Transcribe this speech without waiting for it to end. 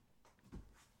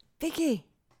Vicky.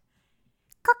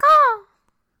 Caw-caw.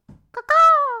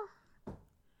 Caw-caw.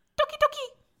 Doki doki.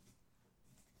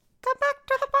 Come back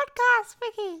to the podcast,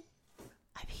 Vicky.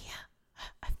 I'm here.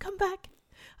 I've come back.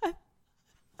 I'm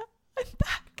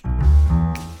back.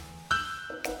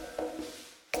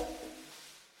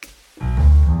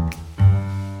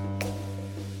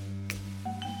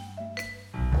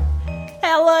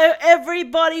 Hello,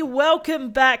 everybody.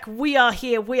 Welcome back. We are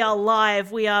here. We are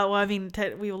live. We are. Well, I mean, I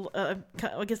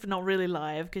guess we're not really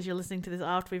live because you're listening to this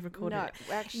after we've recorded No, it.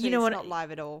 actually, You know it's what- not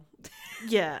live at all.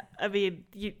 Yeah, I mean,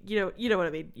 you know what I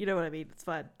mean. You know what I mean. It's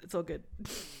fine. It's all good.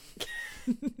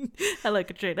 Hello,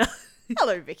 Katrina.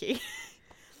 Hello, Vicky.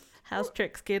 How's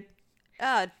Tricks, kid?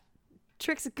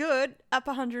 Tricks are good. Up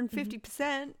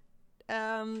 150%.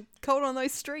 Cold on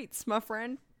those streets, my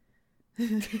friend.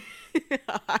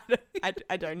 I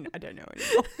don't know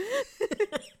anymore.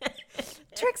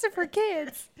 Tricks are for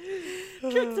kids.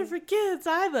 Tricks are for kids.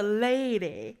 I'm a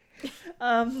lady.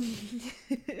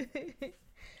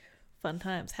 Fun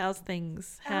times. How's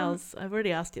things? I've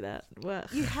already asked you that. Well,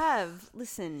 You have.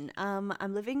 Listen, I'm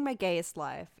living my gayest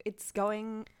life. It's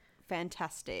going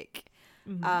fantastic.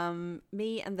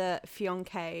 Me and the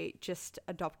fiancé just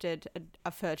adopted a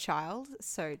fur child,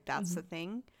 so that's the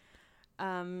thing.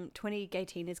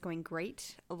 2018 is going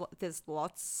great. There's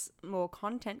lots more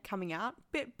content coming out.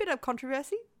 Bit of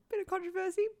controversy,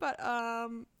 but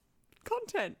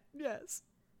content, yes.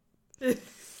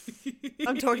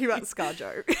 I'm talking about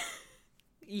ScarJo.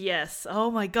 yes.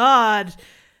 Oh my god.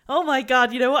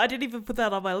 You know what? I didn't even put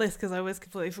that on my list because I always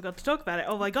completely forgot to talk about it.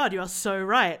 Oh my god, you are so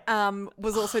right.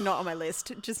 Was also not on my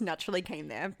list. Just naturally came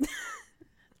there.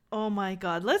 Oh my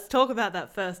god. Let's talk about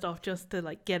that first off, just to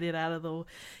like get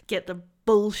the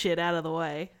bullshit out of the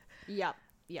way. Yep.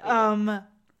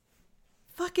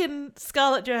 Fucking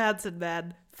Scarlett Johansson,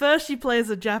 man. First she plays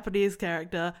a Japanese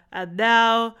character, and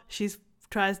now she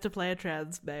tries to play a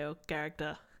trans male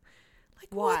character. Like,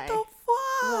 Why? what the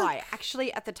fuck? Why?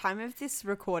 Actually, at the time of this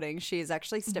recording, she has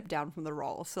actually stepped down from the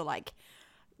role. So, like,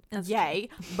 That's yay.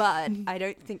 But I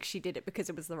don't think she did it because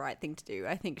it was the right thing to do.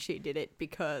 I think she did it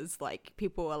because, like,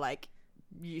 people were like,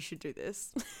 you should do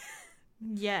this.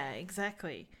 Yeah,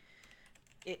 exactly.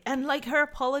 And like her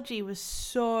apology was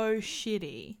so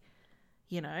shitty.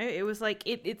 You know, it was like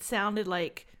it sounded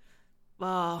like,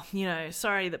 oh, you know,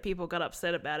 sorry that people got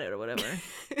upset about it or whatever.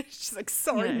 She's like,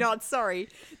 sorry, Yeah. not sorry.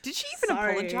 Did she even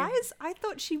Sorry. apologize? I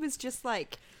thought she was just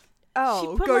like,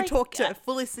 oh, put, go like, talk to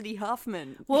Felicity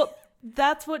Huffman. Well,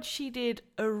 that's what she did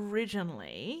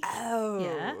originally. Oh,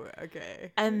 Yeah.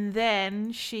 okay. And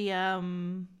then she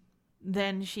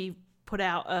put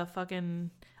out a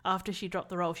fucking, after she dropped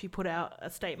the role, she put out a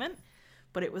statement,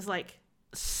 but it was like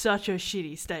such a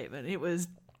shitty statement. It was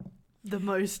the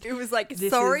most, It was like, This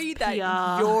sorry is that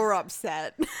PR. you're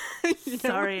upset. You know?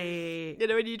 sorry. You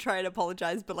know when you try and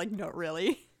apologize, but like not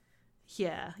really.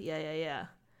 Yeah.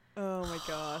 Oh my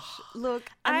gosh! Look,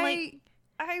 And,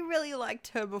 I really liked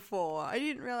her before. I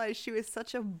didn't realize she was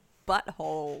such a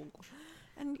butthole,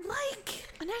 and Like,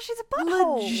 now she's a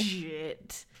butthole.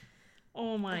 legit.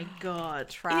 Oh my god.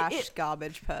 Trash,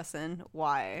 garbage person.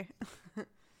 Why?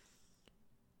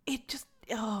 It just,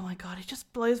 oh my god, it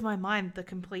just blows my mind, the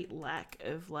complete lack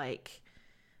of like,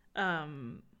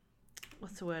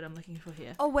 what's the word I'm looking for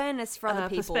here? Awareness for other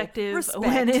people. Perspective, Respect.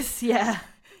 awareness, yeah.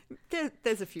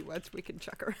 There's a few words we can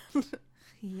chuck around.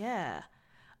 Yeah.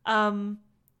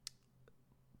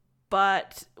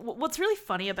 But what's really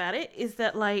funny about it is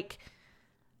that like,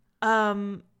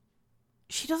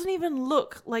 she doesn't even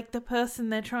look like the person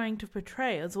they're trying to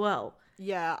portray as well.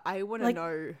 Yeah, I want to Like-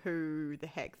 know who the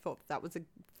heck thought that was a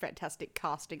fantastic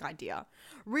casting idea.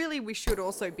 Really, we should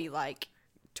also be like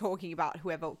talking about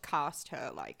whoever cast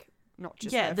her, like not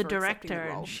just Yeah, her the for accepting director the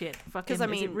role. and shit. Fucking, I is it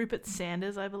mean- Rupert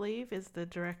Sanders, I believe, is the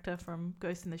director from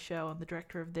Ghost in the Shell and the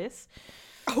director of this.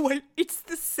 Oh wait, it's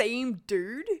the same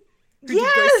dude who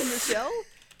Yes! did Ghost in the Shell?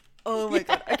 Oh my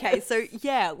god. Okay, so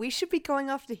yeah, we should be going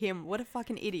after him. What a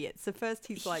fucking idiot. So first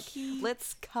he's like,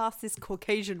 let's cast this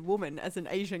Caucasian woman as an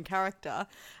Asian character,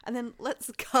 and then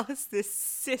let's cast this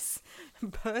cis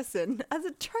person as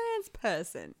a trans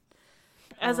person.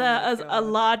 As Oh my a God.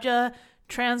 larger,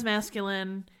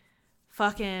 transmasculine,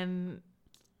 fucking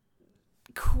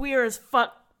queer as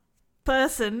fuck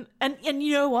person. And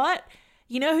you know what?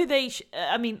 You know who they...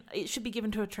 I mean, it should be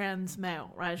given to a trans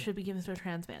male, right? It should be given to a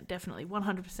trans man, definitely,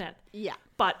 100%. Yeah.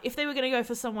 But if they were going to go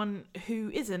for someone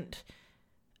who isn't,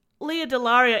 Leah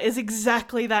Delaria is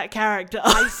exactly that character.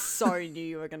 I so knew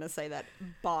you were going to say that,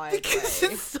 by Because the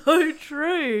way. it's so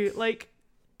true. Like,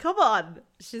 come on.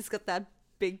 She's got that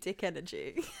big dick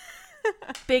energy.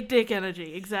 Big dick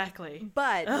energy, exactly.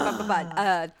 But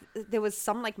there was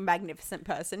some like magnificent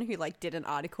person who like did an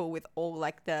article with all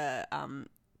like the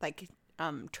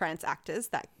trans actors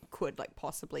that could like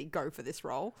possibly go for this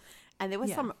role, and there were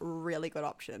some really good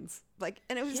options. Like,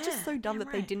 and it was just so dumb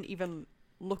that they didn't even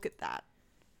look at that.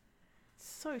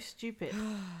 So stupid.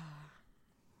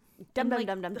 Dumb.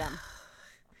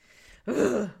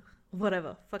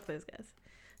 Whatever. Fuck those guys.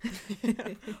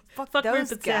 Fuck Rupert those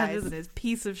Sanders guys. and his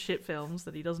piece of shit films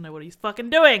that he doesn't know what he's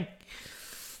fucking doing.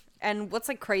 And what's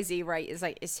like crazy, right,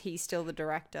 is he still the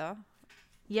director?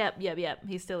 Yep.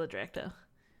 He's still a director.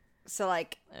 So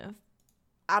like,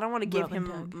 I don't want to give him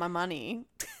Tug. my money,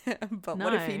 but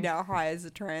what if he now hires a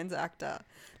trans actor?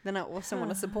 Then I also want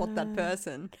to support that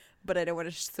person, but I don't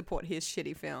want to support his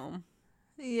shitty film.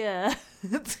 Yeah.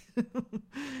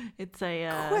 It's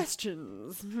a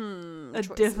Questions. a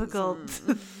Choices. difficult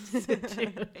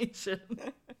situation.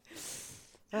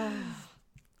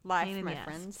 Life, Pain in my the ass.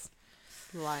 friends.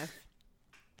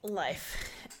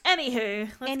 Life. Anywho,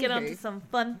 let's get on to some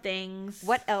fun things.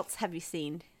 What else have you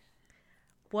seen?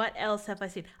 What else have I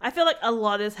seen? I feel like a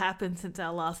lot has happened since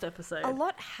our last episode. A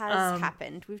lot has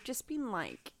happened. We've just been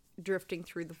like drifting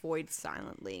through the void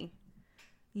silently.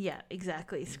 Yeah,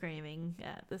 exactly. Screaming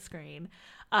at the screen.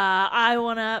 I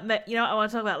want to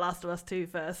talk about Last of Us 2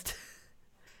 first.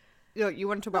 You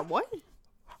want to talk about what?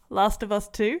 Last of Us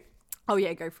 2? Oh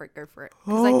yeah, go for it.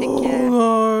 Because I think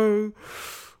God.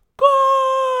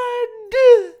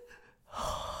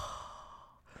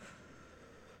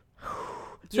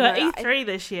 So at E3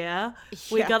 this year,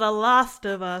 we got a Last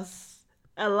of Us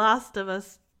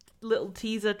little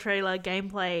teaser trailer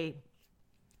gameplay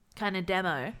kind of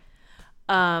demo.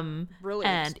 Brilliant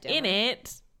and demo. in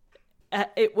it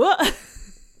what?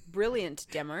 Brilliant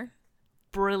demo.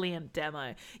 Brilliant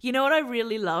demo. You know what I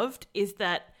really loved is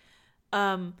that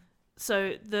so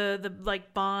the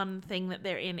like barn thing that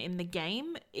they're in the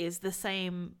game is the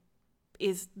same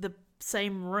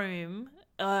room.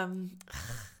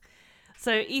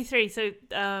 So E3, so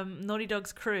Naughty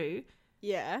Dog's crew,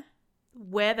 Yeah.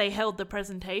 where they held the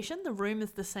presentation, the room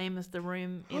is the same as the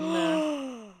room in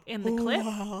the clip.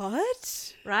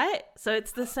 What? Right? So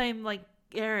it's the same like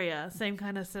area, same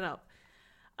kind of setup.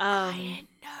 I didn't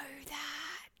know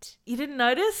that. You didn't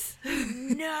notice?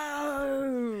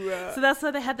 No. So that's why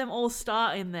they had them all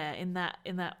start in there, in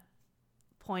that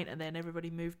point, and then everybody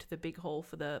moved to the big hall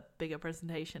for the bigger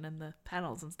presentation and the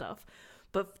panels and stuff.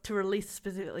 But to release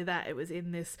specifically that, it was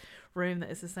in this room that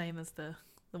is the same as the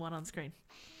one on screen.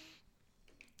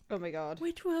 Oh my god.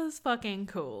 Which was fucking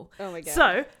cool. Oh my god.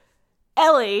 So,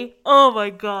 Ellie, oh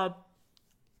my god.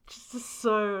 Just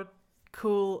so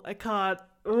cool. I can't.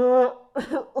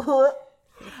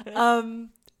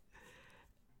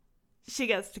 She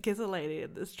gets to kiss a lady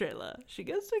in this trailer. She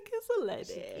gets to kiss a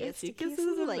lady. She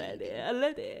kisses a lady.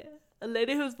 A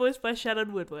lady who's voiced by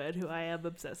Shannon Woodward, who I am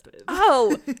obsessed with.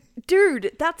 Oh,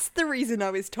 dude, that's the reason I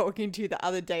was talking to you the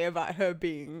other day about her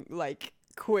being like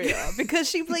queer, because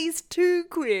she plays two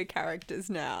queer characters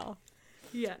now.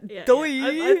 Yeah. Doi.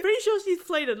 I'm pretty sure she's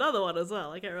played another one as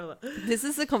well. I can't remember. This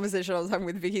is the conversation I was having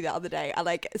with Vicky the other day. I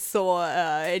like saw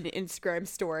an Instagram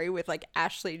story with like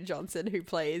Ashley Johnson, who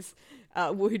plays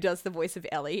who does the voice of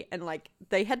Ellie, and like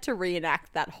they had to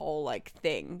reenact that whole like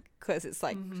thing because it's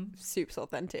like super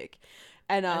authentic.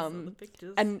 And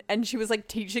and she was like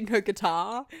teaching her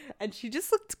guitar, and she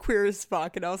just looked queer as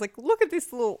fuck. And I was like, look at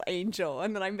this little angel.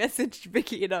 And then I messaged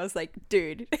Vicky, and I was like,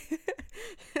 dude,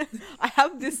 I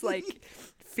have this like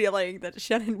feeling that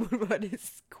Shannon Woodward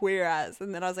is queer as.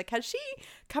 And then I was like, has she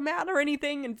come out or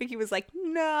anything? And Vicky was like,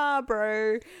 nah,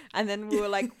 bro. And then we were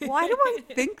like, why do I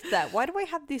think that? Why do I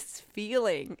have this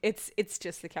feeling? It's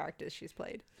just the characters she's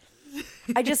played.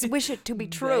 I just wish it to be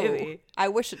true. Maybe. I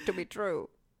wish it to be true.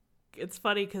 It's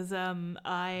funny because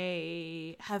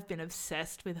I have been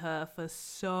obsessed with her for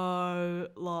so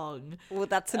long. Well,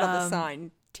 that's another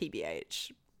sign,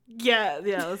 TBH. Yeah,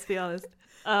 let's be honest.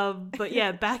 But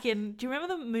yeah, do you remember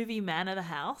the movie Man of the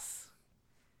House?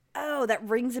 Oh, that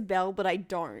rings a bell, but I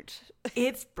don't.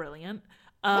 It's brilliant.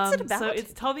 What's it about? So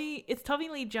it's Tommy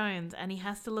Lee Jones, and he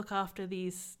has to look after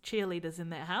these cheerleaders in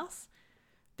their house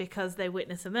because they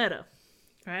witness a murder,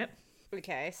 right?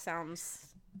 Okay, sounds...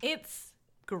 It's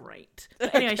great.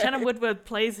 But anyway, Shannon Woodward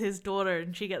plays his daughter,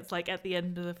 and she gets like at the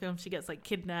end of the film, she gets like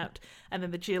kidnapped, and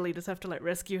then the cheerleaders have to like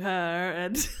rescue her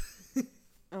and.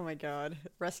 Oh my god.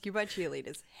 Rescue by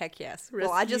cheerleaders. Heck yes.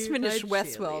 Well, I just finished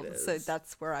Westworld, so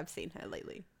that's where I've seen her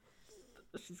lately.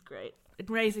 She's great. And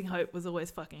Raising Hope was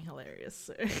always fucking hilarious.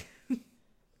 So.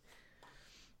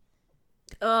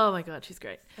 Oh my god, she's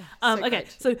great. So Okay, good.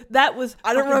 so that was.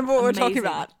 I don't fucking remember what we're talking amazing.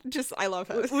 about. Just, I love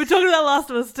her. We're talking about Last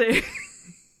of Us 2.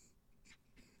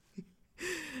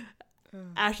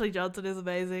 Ashley Johnson is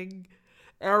amazing.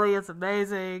 Ellie is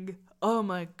amazing. Oh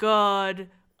my god.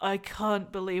 I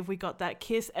can't believe we got that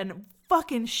kiss. And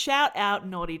fucking shout out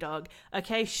Naughty Dog.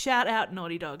 Okay, shout out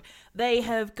Naughty Dog. They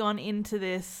have gone into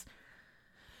this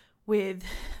with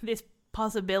this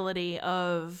possibility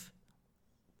of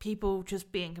people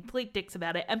just being complete dicks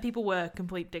about it. And people were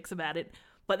complete dicks about it.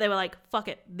 But they were like, fuck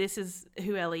it. This is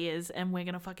who Ellie is. And we're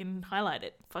going to fucking highlight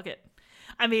it. Fuck it.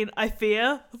 I mean, I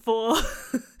fear for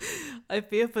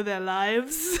their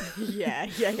lives.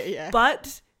 Yeah.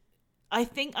 But I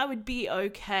think I would be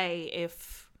okay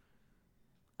if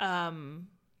I've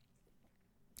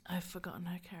forgotten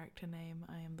her character name.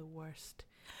 I am the worst.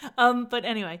 But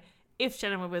anyway, if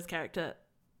Shannon Webber's character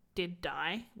did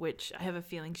die, which I have a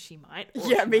feeling she might.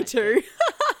 Yeah, me too.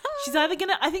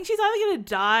 I think she's either gonna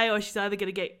die or she's either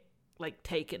gonna get like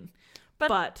taken.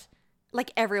 But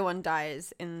like everyone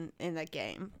dies in that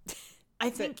game. I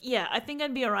think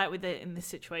I'd be alright with it in this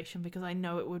situation because I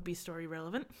know it would be story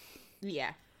relevant.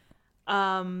 Yeah.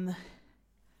 And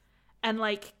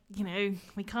like, you know,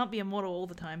 we can't be immortal all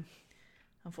the time,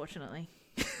 unfortunately.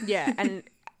 Yeah, and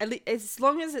as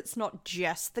long as it's not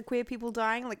just the queer people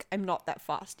dying, like, I'm not that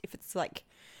fussed. If it's like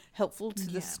helpful to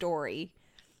the story,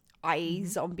 i.e.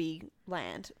 zombie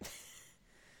land.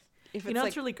 If You know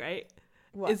what's really great?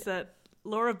 What? Is that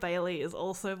Laura Bailey is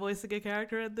also voicing a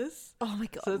character in this. Oh my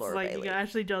god, So it's Laura like Bailey. you got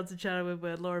Ashley Johnson, Shannon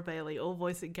Webber, Laura Bailey, all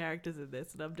voicing characters in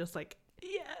this, and I'm just like,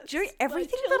 yes. Do you know,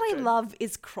 everything that I love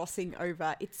is crossing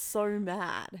over. It's so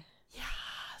mad.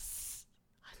 Yes,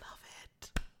 I love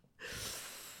it.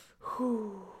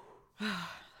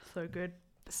 So good.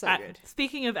 So good.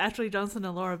 Speaking of Ashley Johnson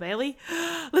and Laura Bailey,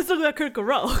 let's talk about Critical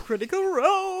Role. Critical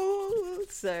Role.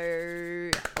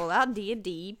 So all our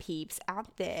D&D peeps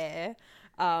out there,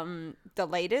 the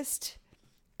latest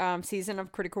season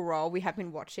of Critical Role we have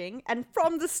been watching, and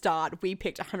from the start we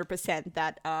picked 100%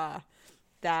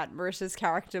 that Marissa's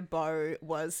character Bo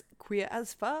was queer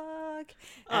as fuck.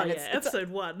 Oh yeah, episode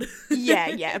 1.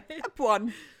 Yeah, up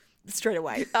one straight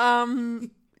away.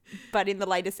 But in the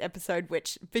latest episode,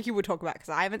 which Vicky will talk about because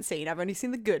I haven't seen, I've only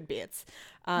seen the good bits.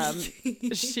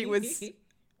 It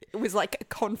was like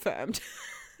confirmed.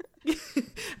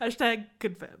 Hashtag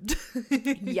confirmed.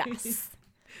 Yes.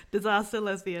 Disaster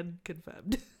lesbian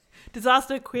confirmed.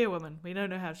 Disaster queer woman. We don't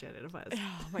know how she identifies.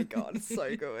 Oh my god, it's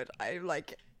so good.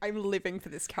 I'm living for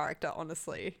this character,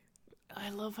 honestly. I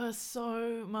love her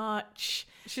so much.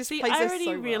 She See, plays I her already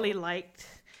so really well.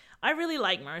 I really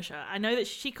like Marissa. I know that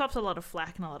she cops a lot of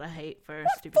flack and a lot of hate for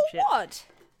stupid For shit. what?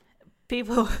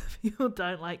 People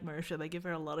don't like Marissa. They give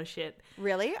her a lot of shit.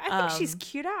 Really? I think she's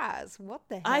cute as. What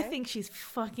the heck? I think she's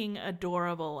fucking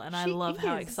adorable, and I She love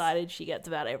how is. excited she gets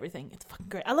about everything. It's fucking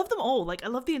great. I love them all. Like, I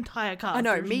love the entire cast. I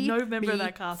know, There's me- no member of me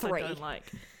that cast three. I don't like.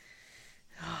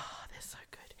 Oh, they're so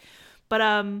good.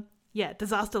 But yeah,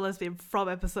 disaster lesbian from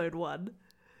episode 1.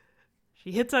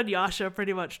 She hits on Yasha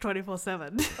pretty much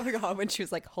 24/7. Oh my god, when she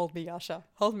was like, hold me, Yasha.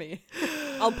 Hold me.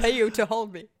 I'll pay you to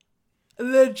hold me.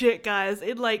 Legit, guys.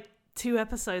 In like 2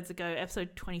 episodes ago,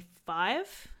 episode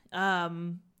 25,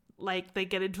 like they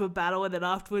get into a battle and then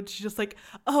afterwards she's just like,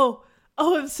 oh,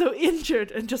 I'm so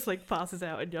injured, and just like passes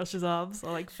out in Yasha's arms,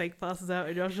 or like fake passes out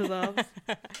in Yasha's arms.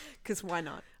 Because why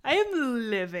not? I am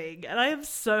living, and I am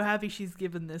so happy she's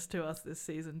given this to us this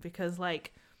season, because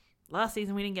like last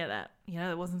season we didn't get that. You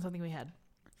know, it wasn't something we had.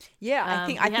 Yeah, I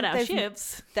think we had our they've,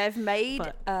 ships. they've made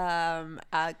but-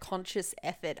 a conscious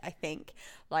effort, I think,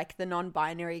 like the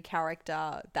non-binary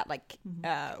character that like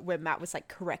where Matt was like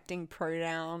correcting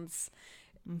pronouns,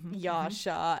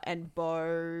 Yasha and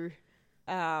Bo,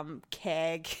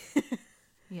 Keg.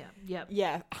 Yeah, yep.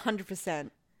 Yeah,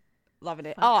 100% loving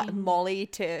it. Fucking- Oh, Molly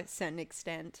to a certain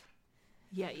extent,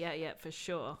 Yeah, for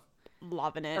sure.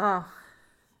 loving it. Oh,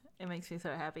 it makes me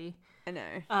so happy. I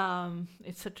know.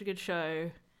 It's such a good show.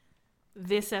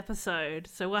 This episode.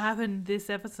 So what happened this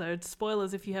episode?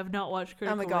 Spoilers if you have not watched Oh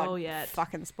Critical my god! Role yet.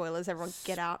 Fucking spoilers! Everyone,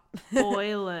 get out.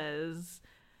 Spoilers.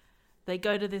 They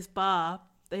go to this bar.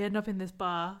 They end up in this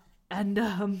bar, and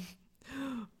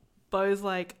Bo's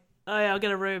like, "Oh yeah, I'll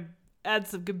get a room, add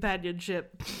some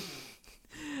companionship."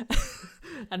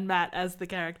 And Matt, as the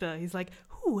character, he's like,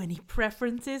 "Ooh, any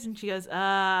preferences?" And she goes,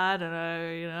 "I don't know.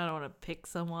 You know, I don't want to pick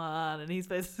someone." And he's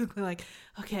basically like,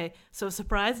 "Okay, so a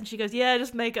surprise?" And she goes, "Yeah,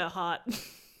 just make her hot." So And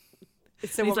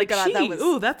he's what we like, got out, that was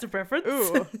 "Ooh, that's a preference."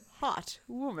 ooh, hot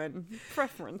woman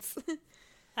preference.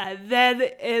 And then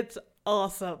it's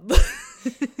awesome.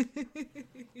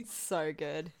 So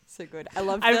good, so good. I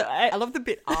love I- I love the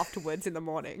bit afterwards in the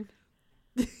morning.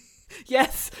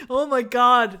 Yes. Oh my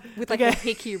god. with like a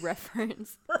hickey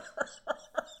reference.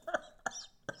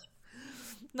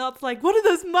 Not like, what are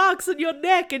those marks on your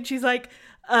neck? And she's like,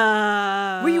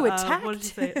 Were you attacked? What did you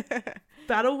say?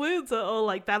 Battle wounds or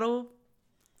like battle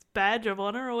badge of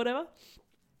honor or whatever.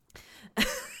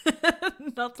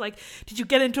 Not like, did you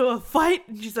get into a fight?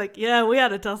 And she's like, yeah, we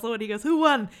had a tussle. And he goes, who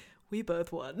won? We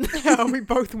both won. We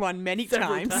both won many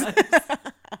times.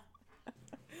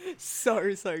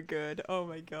 So good. Oh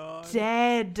my god.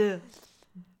 Dead. Oh,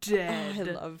 I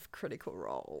love Critical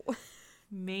Role.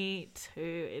 Me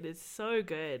too. It is so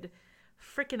good.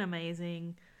 Freaking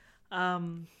amazing. I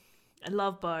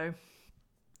love Bo.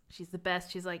 She's the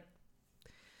best. She's like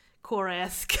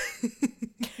Cora-esque.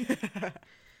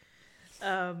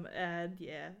 And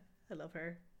yeah, I love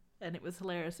her. And it was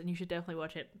hilarious, and you should definitely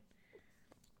watch it.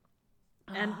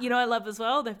 And you know I love as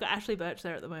well? They've got Ashley Birch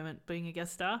there at the moment being a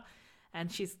guest star,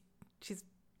 and she's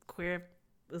queer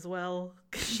as well.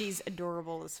 She's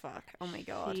adorable as fuck. Oh my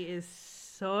god. She is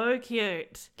so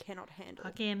cute. Cannot handle.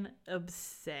 Fucking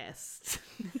obsessed.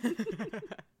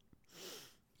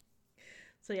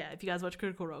 So yeah, if you guys watch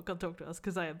Critical Role, come talk to us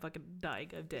because I am fucking dying.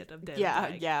 I'm dead.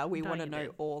 Yeah, we want to know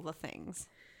all the things.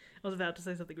 I was about to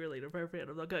say something really inappropriate.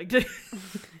 I'm not going to.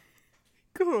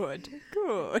 Good.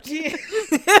 Yeah.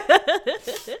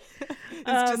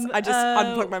 I just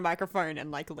unplug my microphone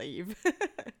and like leave.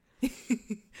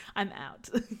 I'm out.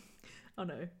 Oh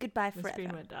no. Goodbye The forever.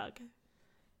 screen went dark.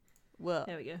 Well,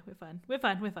 There we go. We're fine. We're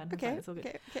fine. okay. It's all good.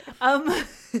 Okay.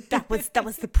 That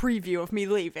was the preview of me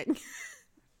leaving.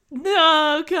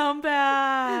 No, come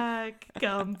back.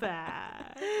 Come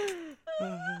back.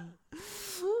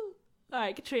 All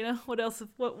right, Katrina, what else have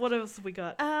we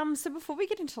got? So before we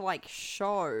get into like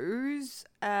shows,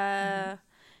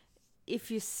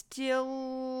 if you're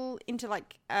still into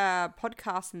like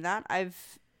podcasts and that,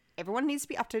 everyone needs to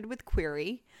be updated with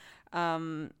Query.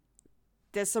 There's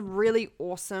some really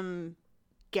awesome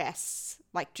guests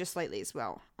like just lately as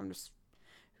well. I'm just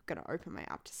gonna open my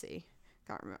app to see.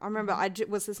 Can't remember. I remember I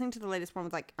was listening to the latest one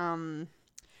with like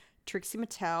Trixie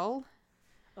Mattel.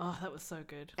 Oh, that was so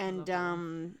good. And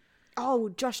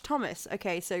Josh Thomas.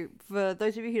 Okay, so for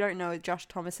those of you who don't know, Josh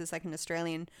Thomas is like an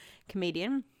Australian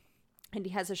comedian, and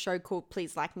he has a show called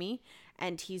Please Like Me,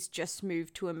 and he's just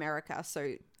moved to America.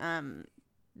 So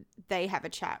they have a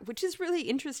chat, which is really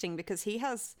interesting because he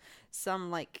has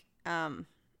some like I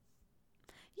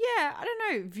don't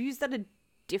know, views that are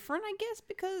different, I guess,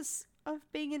 because of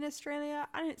being in Australia.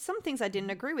 Some things I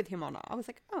didn't agree with him on. I was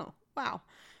like, oh wow,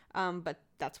 but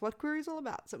that's what Query is all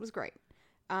about. So it was great.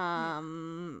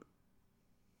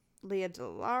 Leah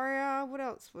Delaria. What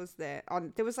else was there?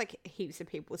 There was like heaps of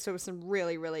people. So there was some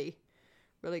really, really,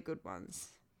 really good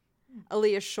ones.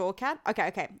 Aaliyah Shawkat.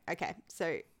 Okay.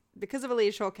 So because of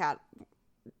Aaliyah Shawkat,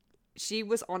 she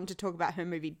was on to talk about her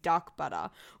movie Duck Butter,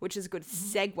 which is a good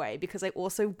segue because I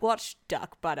also watched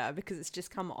Duck Butter because it's just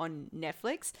come on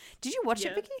Netflix. Did you watch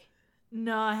it, Vicky?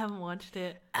 No, I haven't watched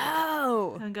it.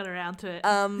 Oh. I haven't got around to it.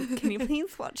 Can you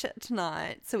please watch it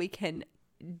tonight so we can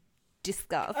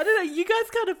discuss? I don't know. You guys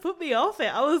kind of put me off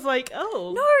it. I was like,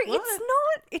 oh. No, what?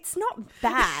 it's not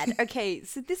bad. Okay,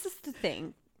 so this is the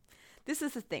thing.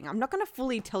 I'm not going to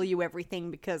fully tell you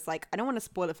everything because, like, I don't want to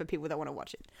spoil it for people that want to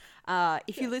watch it.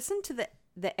 If you listen to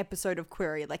the episode of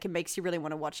Query, like, it makes you really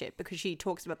want to watch it because she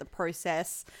talks about the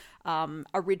process.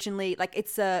 Originally, like,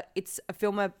 it's a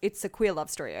queer love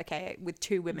story, okay, with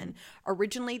two women.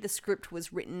 Originally, the script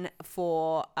was written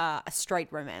for a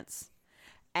straight romance.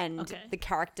 And the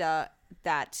character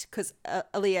because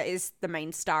Aaliyah is the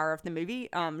main star of the movie,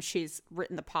 she's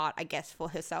written the part, I guess, for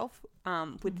herself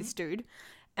with this dude.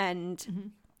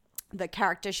 And the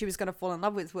character she was going to fall in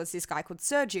love with was this guy called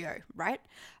Sergio, right?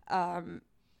 And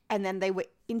then they were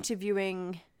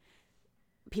interviewing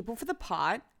people for the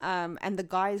part, and the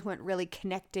guys weren't really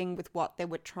connecting with what they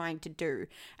were trying to do.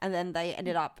 And then they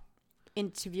ended up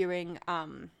interviewing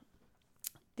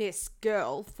this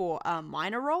girl for a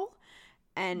minor role,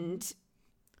 and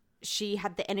she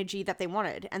had the energy that they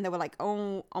wanted. And they were like,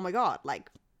 oh my God, like,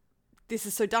 this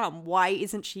is so dumb. Why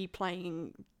isn't she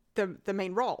playing the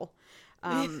main role?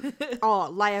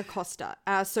 Laia Costa.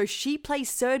 So she plays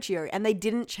Sergio, and they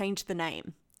didn't change the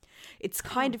name. It's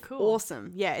kind of cool.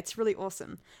 Awesome. Yeah, it's really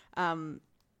awesome.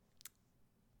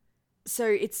 So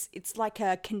it's like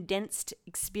a condensed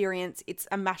experience. It's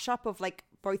a mashup of like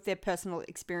both their personal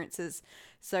experiences.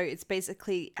 So it's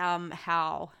basically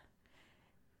how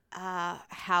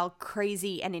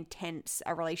crazy and intense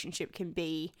a relationship can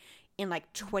be in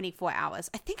like 24 hours.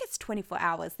 I think it's 24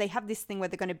 hours. They have this thing where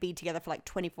they're going to be together for like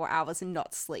 24 hours and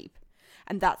not sleep.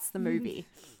 And that's the movie.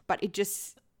 But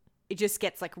it just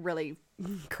gets like really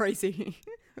crazy,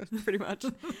 pretty much.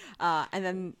 And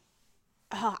then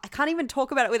I can't even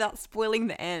talk about it without spoiling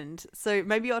the end. So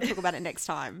maybe I'll talk about it next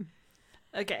time.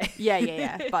 Okay.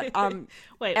 Yeah. But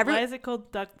wait, why is it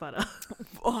called duck butter?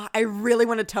 I really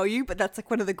want to tell you, but that's like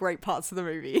one of the great parts of the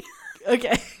movie.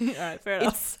 Okay. All right, fair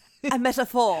enough. It's a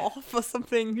metaphor for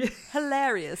something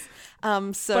hilarious.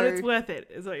 So but it's worth it,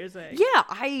 is what you're saying. Yeah,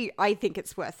 I think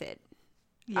it's worth it.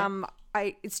 Yeah.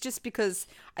 It's just because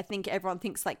I think everyone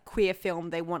thinks like queer film,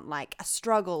 they want like a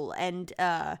struggle and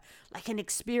like an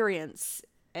experience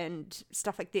and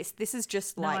stuff like this. This is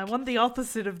just No, like I want the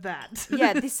opposite of that.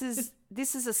 yeah, this is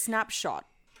a snapshot.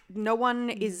 No one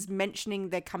is mentioning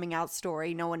their coming out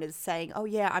story. No one is saying, "Oh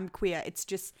yeah, I'm queer." It's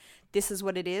just this is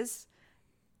what it is.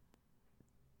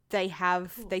 They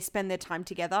spend their time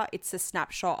together. It's a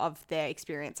snapshot of their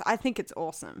experience. I think it's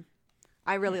awesome.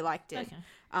 I really liked it. Okay.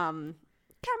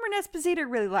 Cameron Esposito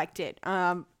really liked it.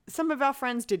 Some of our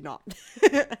friends did not.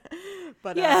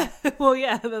 But yeah, well,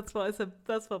 yeah, that's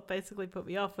what basically put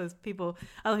me off was other people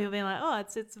being like, oh,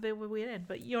 it's a bit of a weird end.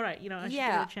 But you're right, I should give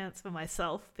it a chance for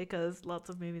myself because lots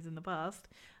of movies in the past,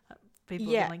 people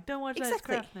have been like, don't watch that, it's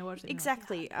crap, and they watch it.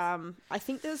 Exactly. I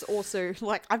think there's also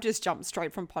like I've just jumped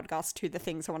straight from podcast to the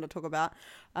things I want to talk about.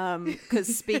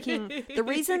 Because the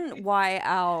reason why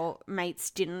our mates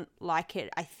didn't like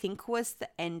it, I think, was the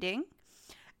ending.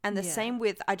 And the same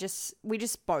with we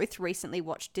just both recently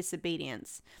watched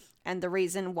Disobedience, and the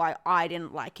reason why I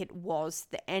didn't like it was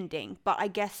the ending. But I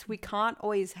guess we can't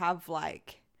always have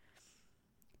like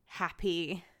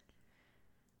happy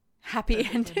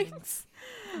endings.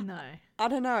 No, I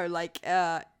don't know. Like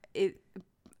I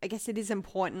guess it is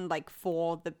important like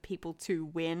for the people to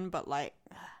win, but like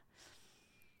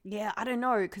yeah, I don't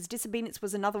know, because Disobedience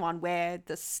was another one where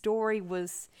the story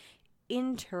was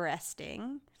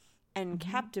interesting and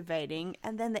captivating,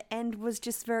 and then the end was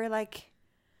just very like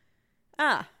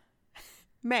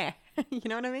meh. You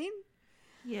know what I mean?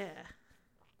 Yeah.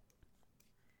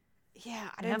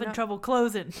 I don't having trouble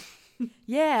closing.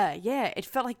 yeah it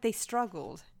felt like they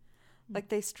struggled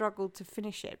to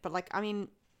finish it, but like I mean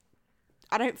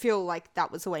I don't feel like that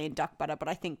was the way in Duck Butter, but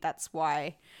I think that's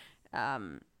why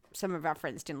some of our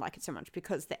friends didn't like it so much,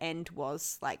 because the end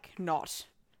was like not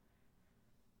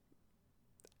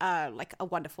like a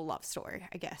wonderful love story,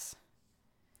 I guess.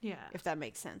 Yeah. If that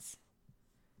makes sense.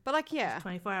 But like, yeah.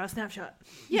 24-hour snapshot.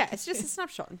 Yeah, it's just a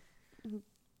snapshot.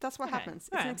 That's what happens.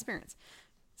 It's an experience.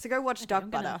 So go watch Duck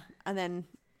Butter, and then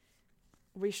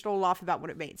we should all laugh about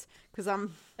what it means. Because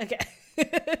okay.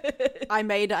 I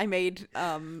made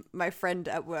my friend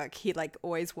at work, he like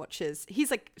always watches, he's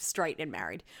like straight and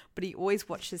married, but he always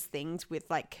watches things with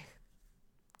like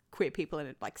queer people in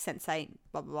it, like Sense8,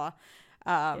 blah blah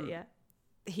blah. Yeah.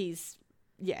 He's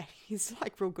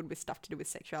like real good with stuff to do with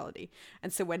sexuality,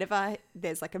 and so whenever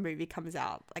there's like a movie comes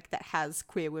out like that has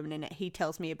queer women in it, he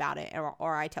tells me about it,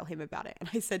 or I tell him about it. And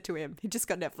I said to him, he just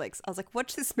got Netflix, I was like,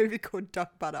 watch this movie called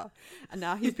Duck Butter, and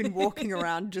now he's been walking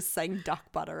around just saying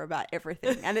duck butter about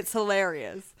everything, and it's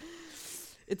hilarious.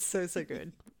 It's so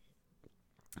good.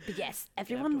 But yes,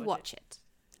 everyone watch it.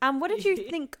 What did you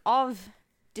think of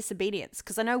Disobedience?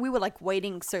 Because I know we were like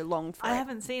waiting so long for it. I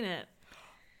haven't seen it.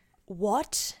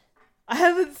 What? I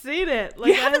haven't seen it.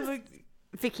 Like,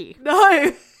 Vicky.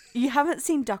 No. You haven't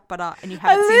seen Duck Butter and you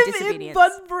haven't seen Disobedience. I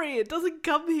live in Bunbury. It doesn't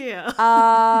come here.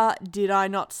 Did I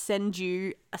not send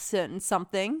you a certain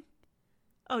something?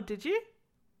 Oh, did you?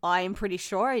 I am pretty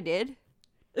sure I did.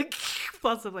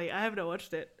 Possibly. I have not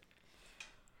watched it.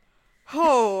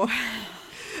 Oh.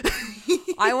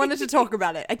 I wanted to talk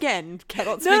about it. Again,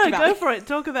 cannot speak about it. No, go for it.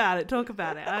 Talk about it.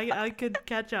 I could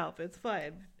catch up. It's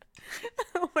fine.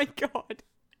 Oh my god.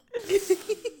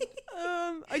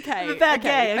 Okay. I'm that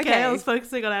gay. Okay, I was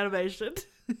focusing on animation.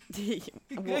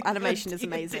 Well, animation is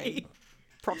amazing.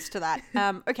 Props to that.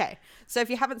 Okay, so if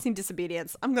you haven't seen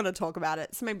Disobedience, I'm going to talk about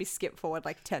it. So maybe skip forward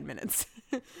like 10 minutes.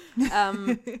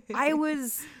 I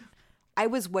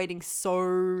was waiting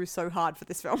so hard for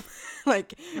this film.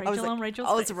 Like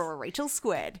Rachel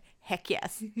squared. Heck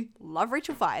yes. Love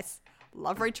Rachel Weisz.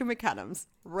 Love Rachel McAdams.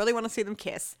 Really want to see them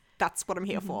kiss. That's what I'm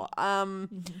here for.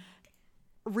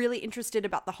 Really interested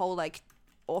about the whole like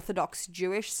Orthodox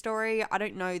Jewish story. I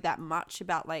don't know that much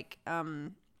about like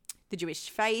the Jewish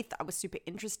faith. I was super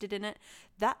interested in it.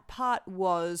 That part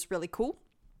was really cool.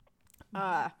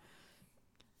 Cons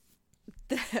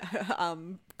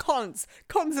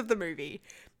of the movie.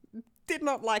 Did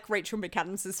not like Rachel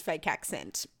McAdams' fake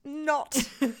accent. Not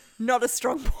a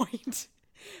strong point.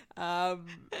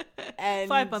 And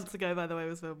 5 months ago, by the way,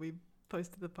 was when we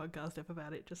posted the podcast up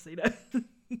about it, just so you know.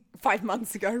 5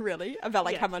 months ago, really? About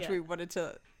like how much we wanted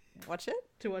to watch it?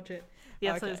 To watch it. The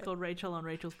episode Okay. is called Rachel on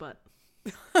Rachel's Butt.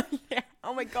 Yeah.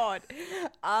 Oh my god.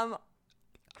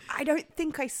 I don't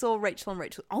think I saw Rachel on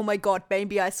Rachel. Oh my god,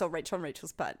 maybe I saw Rachel on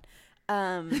Rachel's butt.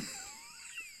 No.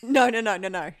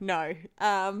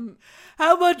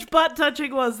 How much butt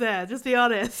touching was there? Just be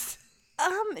honest.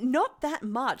 Not that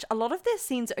much. A lot of their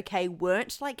scenes, okay,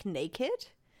 weren't like naked,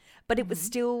 but it was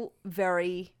still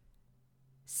very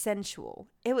sensual.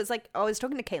 It was like, I was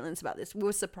talking to Caitlin about this. We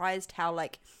were surprised how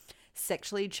like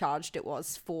sexually charged it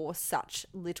was for such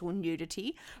little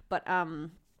nudity, but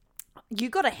you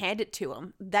gotta hand it to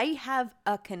them. They have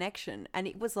a connection, and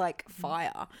it was like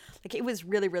fire. Like, it was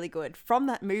really, really good. From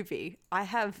that movie, I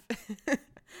have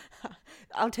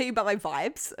I'll tell you about my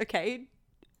vibes, okay?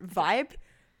 Vibe,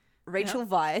 Rachel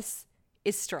Weisz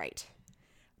is straight,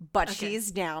 but she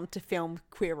is down to film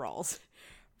queer roles.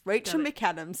 Rachel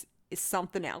McAdams is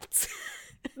something else.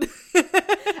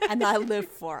 And I live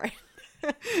for it.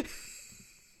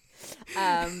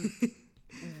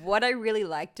 What I really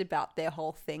liked about their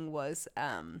whole thing was,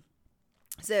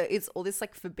 so it's all this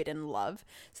like forbidden love.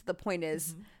 So the point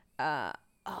is, I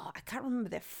can't remember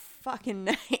their fucking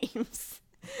names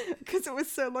because it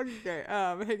was so long ago.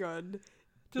 Hang on.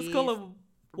 Just call them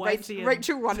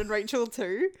Rachel 1 and Rachel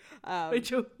 2.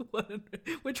 Rachel 1.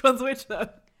 Which one's which though?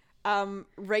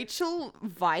 Rachel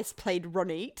Weisz played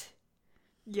Ronit.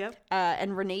 Yep.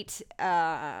 And Ronit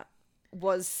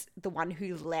was the one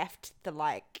who left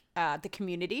the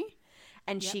community,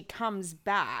 and she comes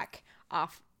back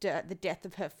after the death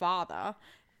of her father,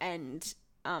 and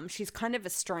she's kind of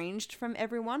estranged from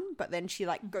everyone, but then she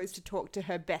like goes to talk to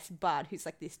her best bud, who's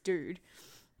like this dude,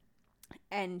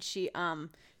 and she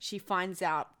finds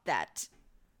out that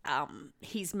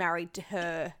he's married to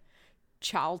her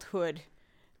childhood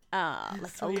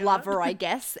like a lover, I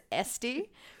guess, Esty,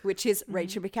 which is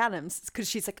Rachel McAdams, because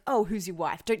she's like, oh, who's your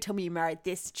wife? Don't tell me you married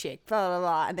this chick, blah, blah,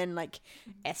 blah. And then like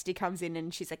Esty comes in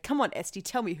and she's like, come on, Esty,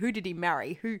 tell me, who did he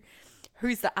marry?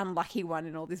 Who's the unlucky one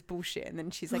and all this bullshit? And then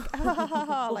she's like,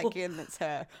 like, and it's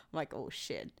her. I'm like, oh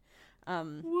shit.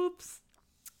 Whoops.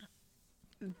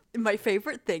 My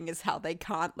favorite thing is how they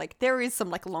can't, like, there is some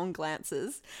like long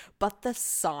glances, but the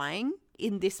sighing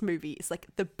in this movie is like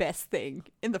the best thing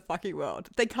in the fucking world.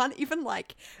 They can't even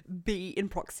like be in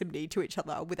proximity to each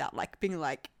other without like being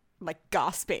like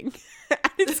gasping.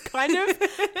 And it's kind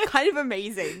of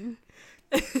amazing.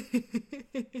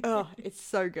 Oh, it's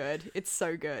so good. It's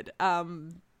so good. I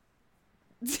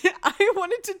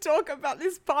wanted to talk about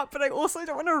this part, but I also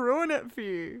don't want to ruin it for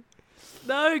you.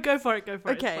 No, go for it.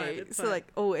 Okay, It's so fine. like,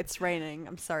 oh, it's raining.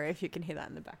 I'm sorry if you can hear that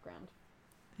in the background.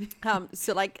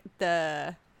 So like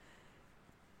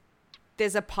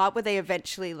there's a part where they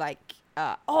eventually like,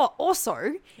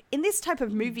 also in this type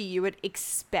of movie, you would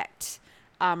expect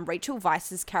Rachel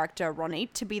Weisz's character Ronnie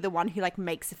to be the one who like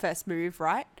makes the first move,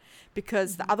 right?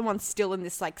 Because the other one's still in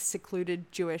this like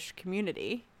secluded Jewish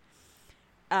community.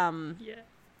 But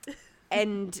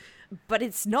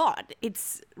it's not.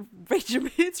 It's Rachel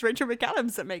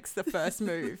McAdams that makes the first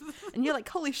move, and you're like,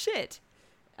 holy shit.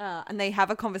 And they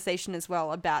have a conversation as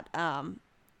well about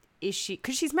is she,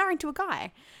 because she's married to a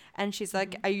guy, and she's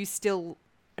like, are you still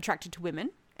attracted to women?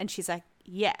 And she's like,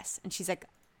 yes. And she's like,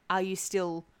 are you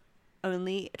still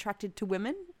only attracted to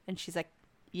women? And she's like,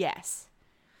 yes.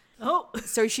 Oh,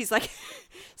 So she's like,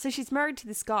 so she's married to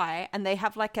this guy, and they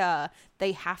have like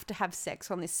they have to have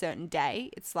sex on this certain day.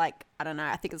 It's like, I don't know,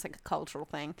 I think it's like a cultural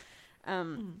thing.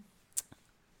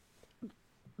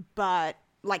 But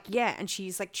like, yeah, and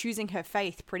she's like choosing her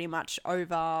faith pretty much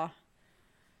over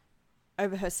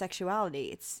her sexuality.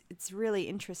 It's really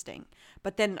interesting.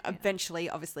 But then eventually,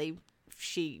 obviously,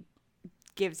 she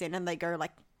gives in, and they go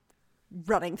like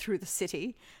running through the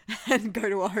city and go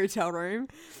to a hotel room.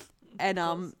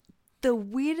 And the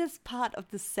weirdest part of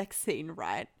the sex scene,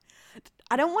 right?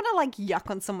 I don't want to like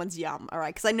yuck on someone's yum, all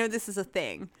right? Because I know this is a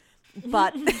thing,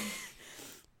 but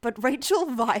but Rachel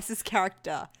Weisz's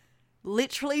character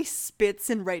literally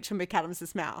spits in Rachel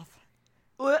McAdams' mouth.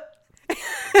 what?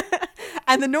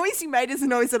 And the noise he made is the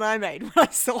noise that I made when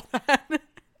I saw that.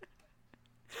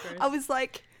 I was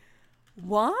like,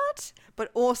 what?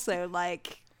 But also,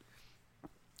 like,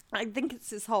 I think it's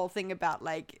this whole thing about,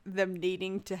 like, them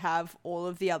needing to have all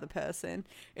of the other person.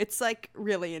 It's, like,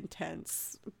 really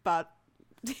intense, but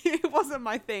it wasn't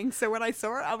my thing. So when I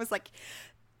saw it, I was like,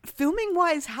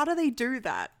 filming-wise, how do they do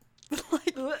that?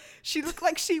 Like, she looked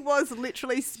like she was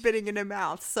literally spitting in her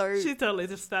mouth. So She totally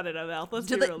just spat in her mouth. Let's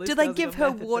do be they, realistic. do they There's give no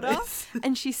her method to water this.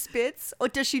 and she spits, or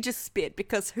does she just spit?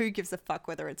 Because who gives a fuck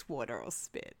whether it's water or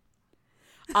spit?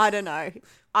 I don't know.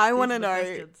 I want to These are the know.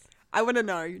 questions. I want to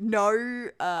know.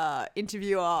 No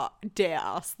interviewer dare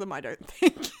ask them, I don't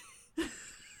think.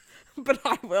 but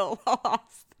I will. I'll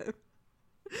ask them.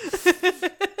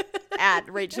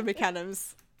 At Rachel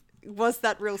McAdams, was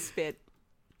that real spit?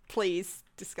 Please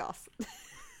discuss.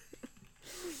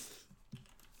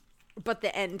 But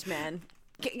the end, man.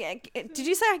 Did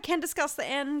you say I can discuss the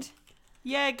end?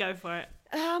 Yeah, go for it.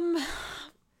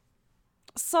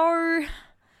 So,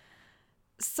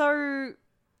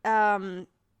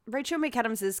 Rachel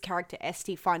McAdams' character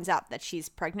Esty finds out that she's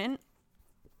pregnant.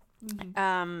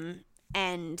 And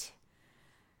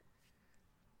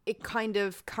it kind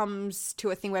of comes to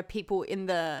a thing where people in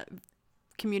the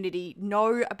community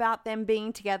know about them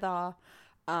being together.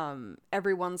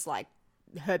 Everyone's like,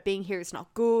 her being here is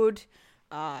not good.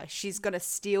 She's gonna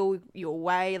steal you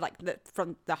away, like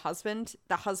from the husband.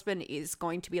 The husband is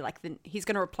going to be like he's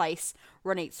gonna replace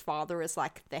Ronit's father as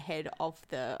like the head of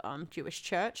the Jewish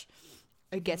church,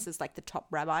 I guess, as like the top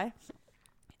rabbi.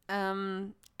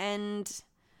 And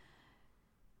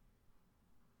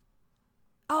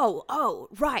oh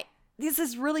right, there's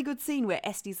this really good scene where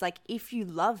Esty's like, if you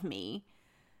love me,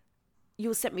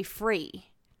 you'll set me free.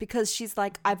 Because she's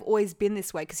like, I've always been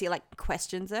this way. Because he like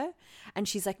questions her. And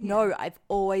she's like, no, I've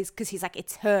always... Because he's like,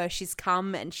 it's her. She's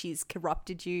come and she's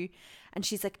corrupted you. And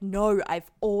she's like, no, I've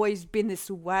always been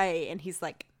this way. And he's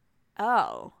like,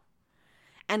 oh.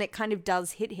 And it kind of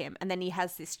does hit him. And then he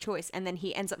has this choice. And then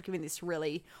he ends up giving this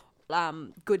really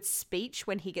good speech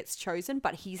when he gets chosen.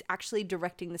 But he's actually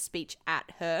directing the speech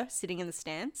at her, sitting in the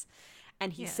stands.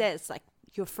 And he says, like,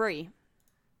 you're free.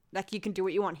 Like, you can do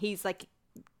what you want. He's like...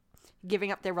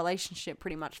 giving up their relationship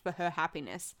pretty much for her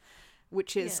happiness,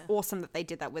 which is awesome that they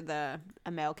did that with a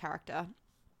male character.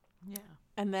 Yeah.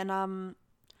 And then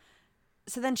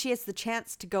so then she has the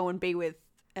chance to go and be with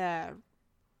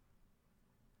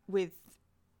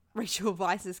Rachel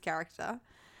Weisz's character,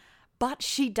 but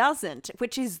she doesn't,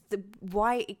 which is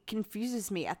why it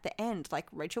confuses me at the end. Like,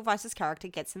 Rachel Weisz's character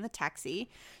gets in the taxi,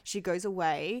 she goes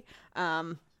away,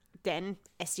 then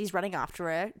Esty's running after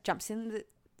her, jumps in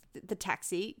the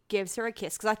taxi, gives her a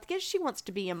kiss, because I guess she wants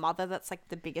to be a mother. That's like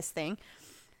the biggest thing.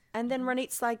 And then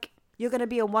Ronit's like, you're going to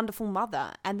be a wonderful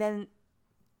mother. And then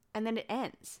it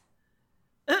ends.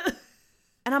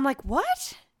 And I'm like,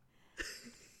 what?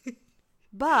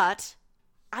 But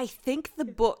I think the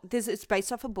book, it's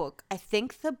based off a book. I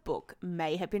think the book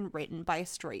may have been written by a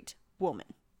straight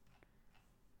woman.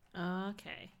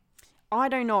 Okay. I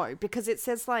don't know, because it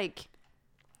says like,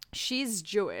 she's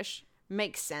Jewish,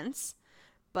 makes sense.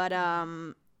 But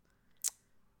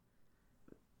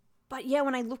yeah,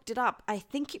 when I looked it up, I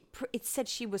think it said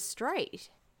she was straight.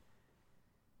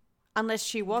 Unless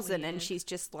she wasn't, and she's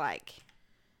just like,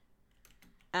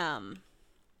 I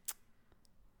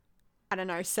don't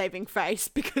know, saving face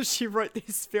because she wrote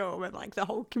this film and like the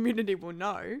whole community will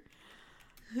know.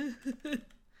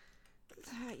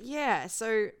 Yeah,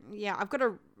 so yeah, I've got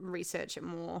to research it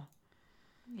more.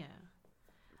 Yeah.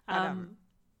 But,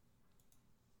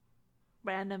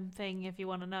 random thing if you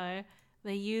want to know,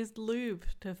 they used lube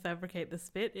to fabricate the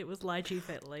spit. It was lychee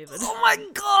flavored. Oh my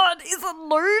god, is it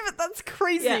lube? That's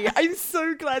crazy. Yeah. I'm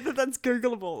so glad that that's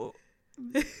Googleable.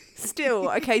 Still,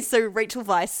 okay, so Rachel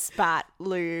Weisz spat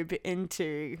lube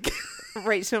into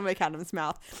Rachel McAdams'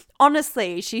 mouth.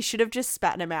 Honestly, she should have just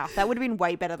spat in her mouth. That would have been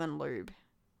way better than lube.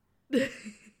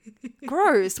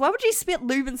 Gross. Why would you spit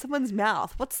lube in someone's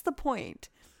mouth? What's the point?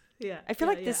 Yeah. I feel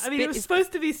like this. I mean, it was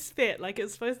supposed to be spit. Like,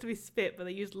 it's supposed to be spit, but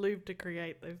they used lube to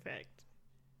create the effect.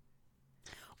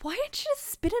 Why didn't she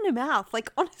just spit in her mouth?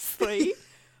 Like, honestly,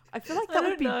 I feel like that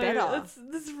would be better.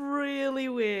 That's really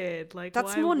weird. Like,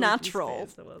 that's why more would natural. you spit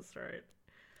in someone's throat?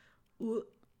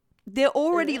 They're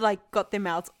already like got their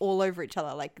mouths all over each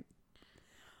other. Like,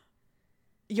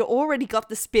 you already got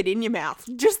the spit in your mouth.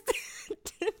 Just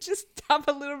tap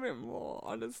a little bit more.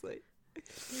 Honestly.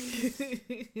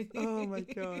 Oh my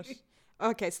gosh.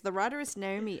 Okay, so the writer is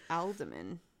Naomi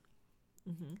Alderman.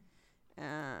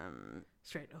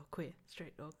 Straight or queer.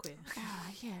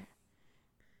 Yeah.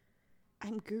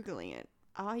 I'm Googling it.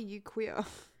 Are you queer?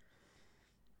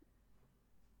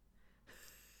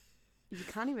 You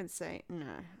can't even say no,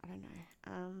 I don't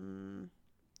know.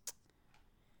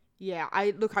 Yeah,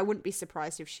 I wouldn't be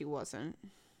surprised if she wasn't.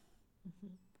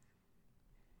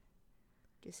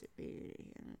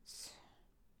 Disobedience.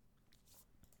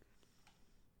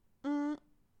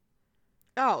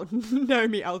 Oh,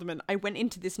 Naomi Alderman. I went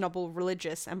into this novel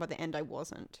religious, and by the end I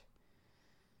wasn't.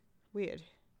 Weird.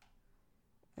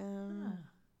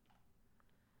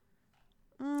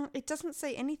 It doesn't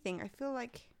say anything. I feel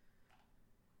like...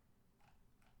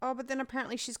 Oh, but then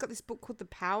apparently she's got this book called The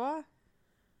Power.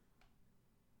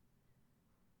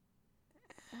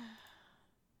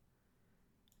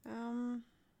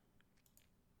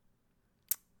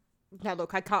 Now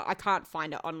look, I can't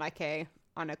find it on like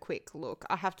on a quick look.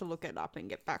 I have to look it up and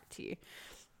get back to you.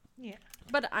 Yeah.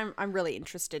 But I'm really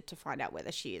interested to find out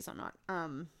whether she is or not.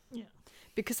 Yeah.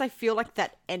 Because I feel like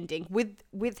that ending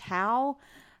with how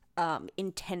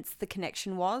intense the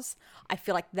connection was, I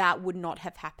feel like that would not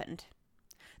have happened.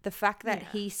 The fact that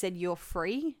he said you're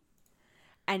free,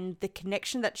 and the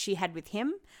connection that she had with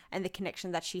him, and the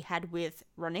connection that she had with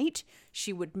Ronit,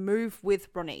 she would move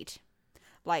with Ronit.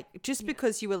 Like, just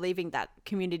because you were leaving that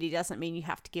community doesn't mean you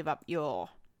have to give up your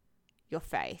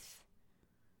faith.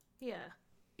 Yeah.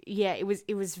 Yeah, it was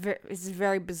a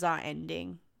very bizarre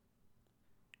ending.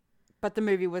 But the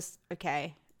movie was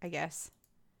okay, I guess.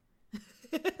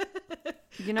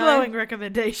 You know, glowing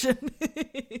recommendation.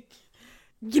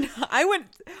 You know, I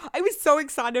was so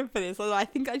excited for this. I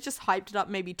think I just hyped it up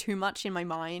maybe too much in my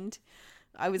mind.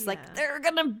 I was like, they're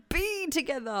gonna be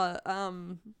together.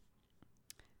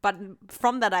 But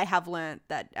from that, I have learned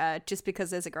that just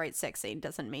because there's a great sex scene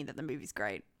doesn't mean that the movie's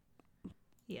great.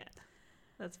 Yeah,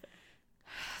 that's fair.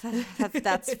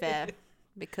 That's fair,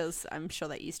 because I'm sure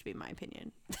that used to be my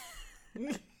opinion.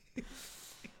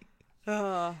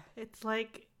 It's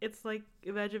like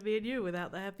imagine me and you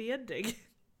without the happy ending.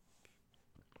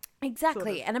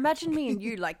 Exactly. Sort of. And imagine me and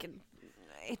you, like,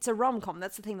 it's a rom-com.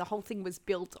 That's the thing. The whole thing was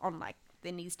built on, like,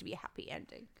 there needs to be a happy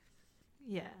ending.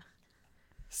 Yeah.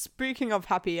 Speaking of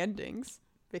happy endings,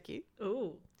 Vicky.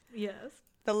 Oh, yes.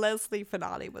 The Leslie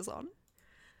finale was on.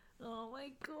 Oh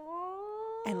my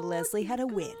god. And Leslie had a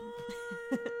win.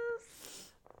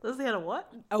 Leslie had a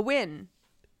what? A win.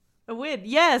 A win.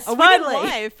 Yes, A finally. win in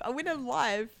life. A win in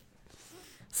life.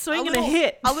 Swinging a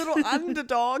hit. A little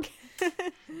underdog.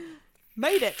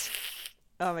 Made it.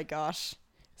 Oh my gosh.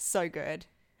 So good.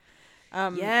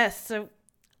 Yes, so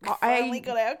I finally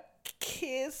got our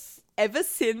kiss. Ever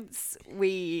since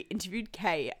we interviewed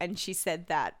Kay and she said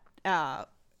that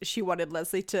she wanted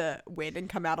Leslie to win and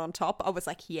come out on top, I was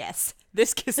like, yes,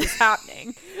 this kiss is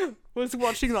happening. Was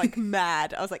watching like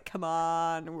mad. I was like, come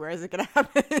on, where is it going to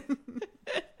happen?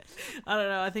 I don't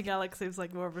know. I think Alex seems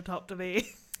like more of a top to me.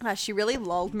 She really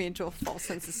lulled me into a false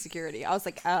sense of security. I was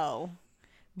like, oh.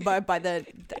 But by I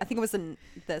think it was in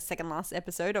the second last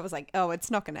episode, I was like, oh, it's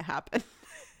not going to happen.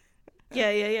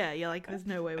 Yeah. You're like, there's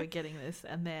no way we're getting this.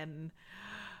 And then,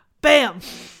 bam!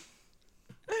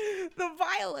 The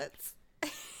violence.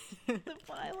 The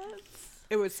violence.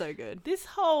 It was so good. This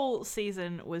whole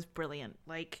season was brilliant.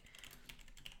 Like,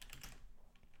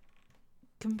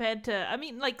 compared to, I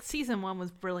mean, like, season 1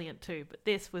 was brilliant too, but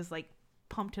this was like,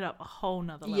 pumped it up a whole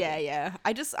nother level. Yeah.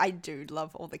 I do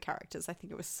love all the characters. I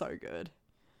think it was so good.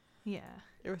 Yeah.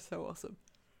 It was so awesome.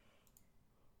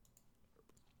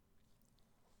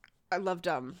 I loved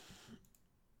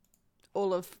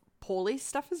all of Paulie's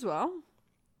stuff as well.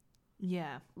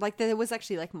 Yeah. Like there was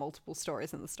actually like multiple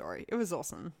stories in the story. It was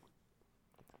awesome.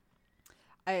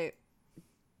 I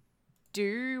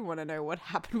do want to know what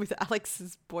happened with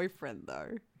Alex's boyfriend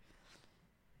though.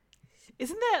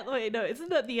 Isn't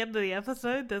that the end of the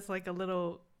episode? There's like a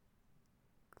little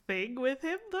thing with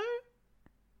him though?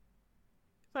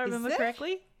 If I remember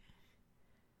correctly.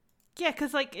 Yeah,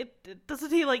 because like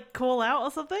doesn't he like call out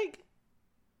or something?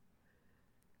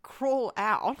 Crawl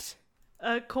out?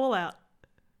 Call out.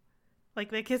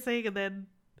 Like they're kissing and then.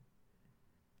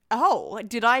 Oh,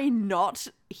 did I not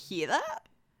hear that?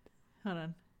 Hold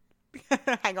on.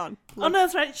 Hang on. Oh no,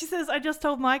 that's right. She says, "I just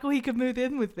told Michael he could move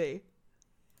in with me."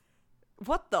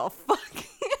 What the fuck?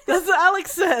 That's what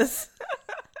Alex says.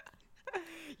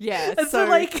 Yeah, and so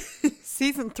like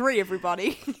season 3,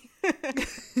 everybody.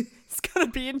 It's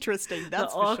gonna be interesting.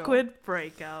 That's the awkward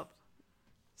breakup.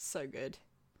 So good.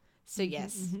 So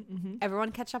yes,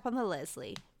 everyone catch up on the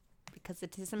Leslie because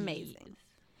it is amazing,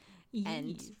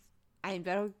 and I am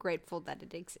very grateful that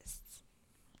it exists.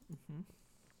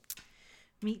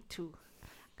 Me too.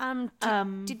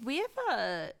 Did we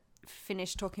ever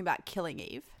finish talking about Killing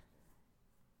Eve?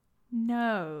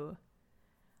 No.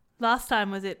 Last time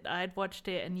was it I'd watched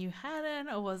it and you hadn't,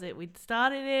 or was it we'd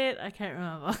started it? I can't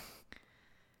remember.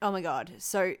 Oh my god!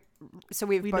 So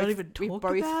we've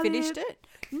both finished it.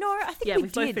 No, I think we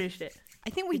both did. Finished it.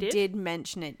 I think we did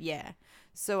mention it. Yeah.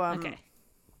 So okay.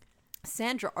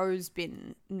 Sandra Oh's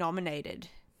been nominated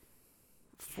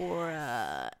for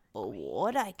a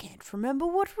award. I can't remember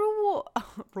what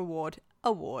reward.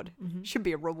 Award. Should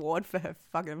be a reward for her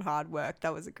fucking hard work.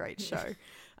 That was a great show.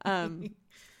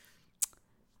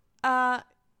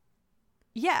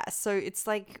 Yeah, so it's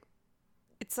like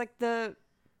the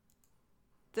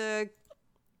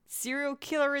serial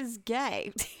killer is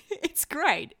gay. It's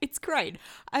great.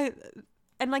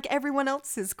 And like everyone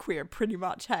else is queer pretty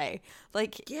much, hey?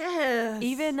 Like yes.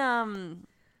 even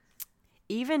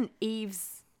even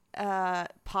Eve's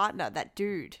partner, that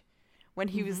dude, when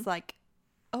he was like,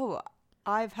 oh,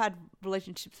 I've had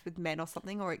relationships with men or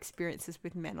something, or experiences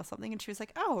with men or something, and she was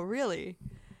like, oh, really?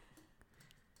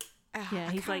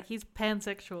 Yeah, he's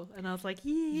pansexual, and I was like,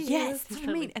 yeah, yes, that's what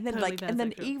I mean. And then totally and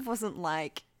then pansexual. Eve wasn't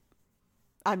like,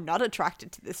 I'm not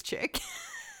attracted to this chick.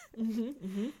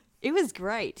 It was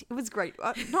great. It was great.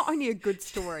 Not only a good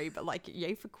story, but like,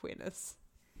 yay for queerness.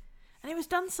 And it was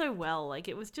done so well. Like,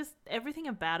 it was just, everything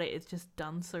about it is just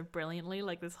done so brilliantly.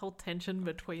 Like, this whole tension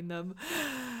between them.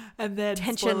 And then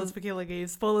spoilers for Killing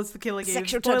Eve. Spoilers for Killing Eve.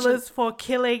 Spoilers for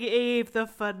Killing Eve, the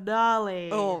finale.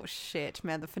 Oh, shit,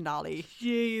 man, the finale.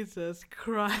 Jesus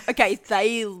Christ. Okay,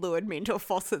 they lured me into a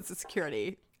false sense of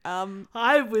security.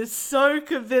 I was so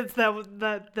convinced that was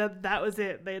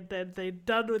it. They're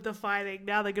done with the fighting.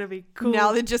 Now they're gonna be cool.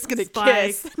 Now they're just gonna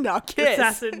spies, kiss. Now kiss.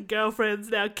 Assassin girlfriends.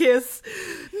 Now kiss.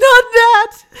 Not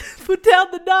that. Put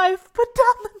down the knife. Put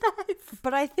down the knife.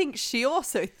 But I think she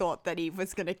also thought that Eve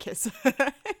was gonna kiss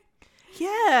her.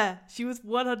 Yeah, she was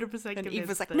 100% convinced. And Eve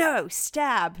was like, "No,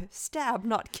 stab,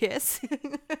 not kiss."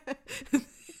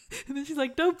 And then she's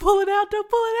like, "Don't pull it out. Don't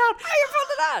pull it out. I pulled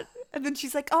it out." And then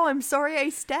she's like, "Oh, I'm sorry, I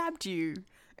stabbed you."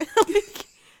 Like,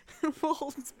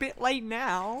 well, it's a bit late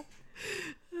now.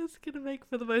 That's gonna make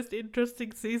for the most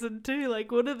interesting season 2.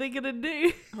 Like, what are they gonna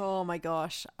do? Oh my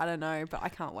gosh, I don't know, but I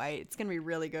can't wait. It's gonna be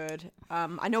really good.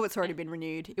 I know it's already been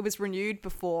renewed. It was renewed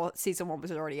before season 1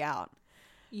 was already out.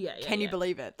 Yeah. Can you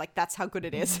believe it? Like, that's how good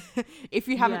it is. If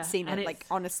you haven't seen and it, like,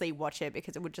 honestly, watch it,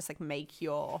 because it would just like make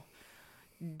your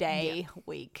day,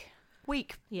 week.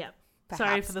 Yeah. Perhaps.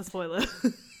 Sorry for the spoiler.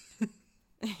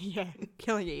 Yeah,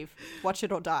 Killing Eve. Watch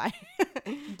it or die.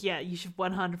 Yeah, you should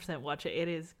 100% watch it. It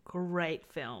is great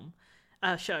film.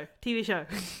 Show. TV show.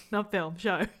 Not film.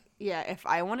 Show. Yeah, if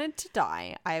I wanted to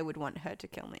die, I would want her to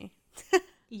kill me.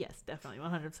 Yes, definitely.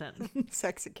 100%.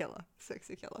 Sexy killer.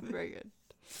 Very good.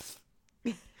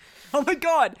 Oh my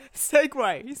god.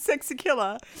 Segue. Sexy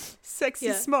killer.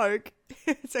 Sexy smoke.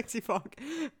 Sexy fog.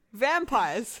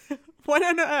 Vampires.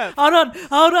 Winona Earp.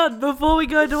 Hold on. Before we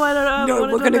go to Winona Earp, No,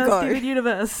 we're gonna go. Steven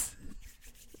Universe.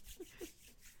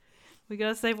 We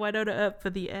gotta save Winona Earp for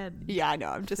the end. Yeah, I know.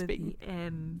 I'm just For being the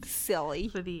end. silly.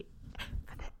 For the end.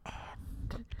 I'm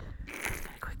gonna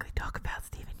quickly talk about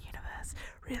Steven Universe.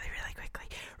 Really quickly.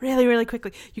 Really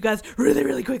quickly. You guys,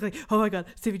 really quickly. Oh my god,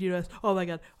 Steven Universe. Oh my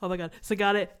god. So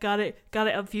got it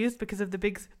unfused because of the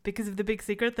big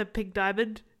secret that Pink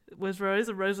Diamond was Rose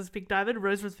and Rose was Pink Diamond.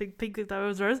 Rose was Pink Diamond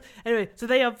was Rose. Anyway, so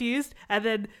they unfused, and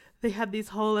then they had these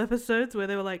whole episodes where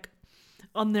they were like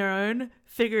on their own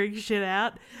figuring shit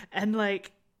out, and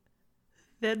like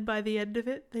then by the end of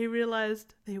it they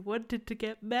realized they wanted to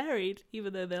get married,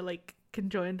 even though they're like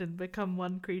conjoined and become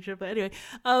one creature. But anyway,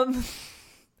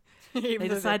 they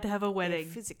decide to have a wedding.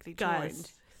 Physically guys.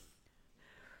 joined.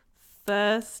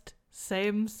 First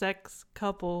same-sex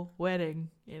couple wedding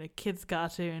in a kid's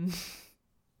cartoon.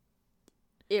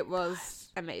 It was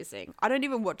amazing. I don't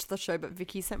even watch the show, but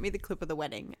Vicky sent me the clip of the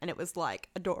wedding, and it was like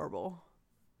adorable.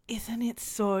 Isn't it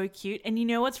so cute? And you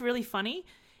know what's really funny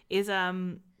is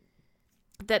that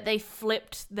they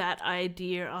flipped that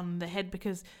idea on the head,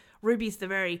 because Ruby's the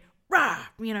very rah,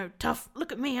 tough,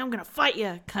 look at me, I'm gonna fight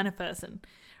you kind of person,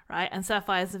 right? And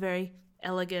Sapphire's the very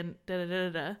elegant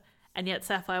da-da-da-da-da. And yet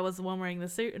Sapphire was the one wearing the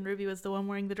suit and Ruby was the one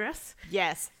wearing the dress.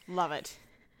 Yes, love it.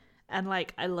 And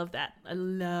like, I love that.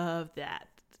 And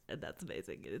that's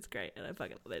amazing. It's great. And I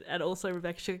fucking love it. And also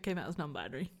Rebecca Sugar came out as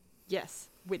non-binary. Yes,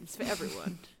 wins for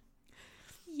everyone.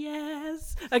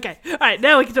 Yes. Okay. All right.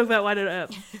 Now we can talk about Winona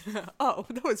Earp. Oh,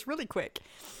 that was really quick.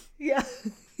 Yeah.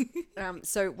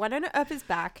 So Winona Earp is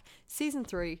back, season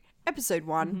 3, episode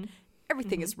 1. Mm-hmm.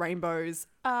 Everything is rainbows.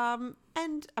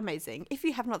 And amazing. If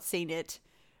you have not seen it,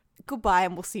 goodbye,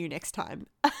 and we'll see you next time.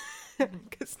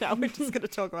 Because now we're just going to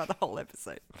talk about the whole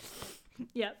episode.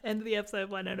 Yeah. End of the episode.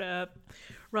 Winona Earp.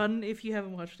 Run if you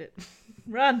haven't watched it.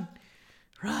 Run.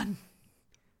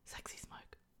 Sexy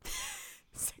smoke.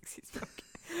 Sexy smoke.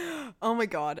 Oh my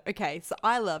god. Okay, so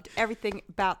I loved everything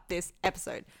about this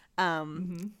episode.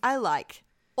 I like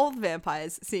all the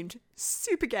vampires seemed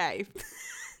super gay.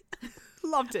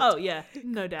 Loved it. Oh yeah,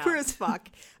 no doubt. Queer as fuck.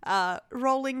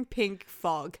 Rolling pink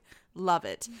fog. Love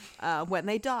it. When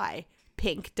they die,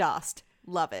 pink dust.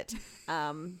 Love it.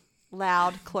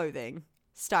 Loud clothing.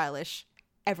 Stylish.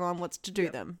 Everyone wants to do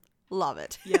them. Love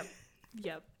it.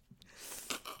 Yep.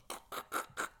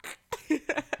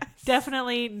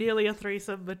 Definitely nearly a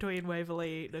threesome between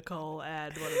Waverly, Nicole,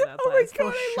 and one of the vampires. Oh my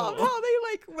god, I sure. love how they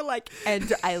were like,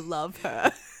 and I love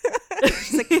her.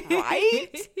 She's like,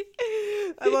 right?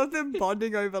 I love them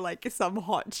bonding over like some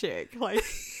hot chick. Like,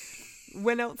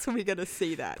 When else are we going to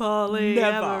see that?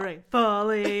 Polyamory.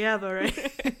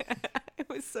 Polyamory. It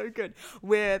was so good.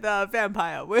 We're the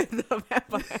vampire. We're the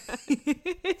vampire.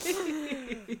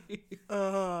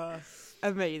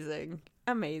 Amazing.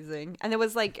 Amazing. And there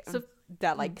was like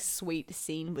that like sweet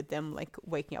scene with them like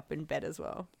waking up in bed as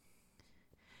well.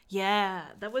 Yeah,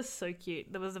 that was so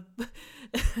cute. There was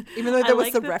even though there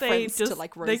was the reference to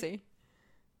like Rosie.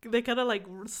 They kind of like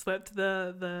swept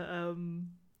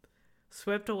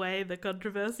swept away the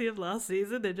controversy of last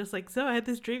season. They're just like, so I had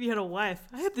this dream you had a wife.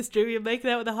 I had this dream you're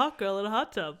making out with a hot girl in a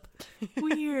hot tub.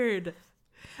 Weird.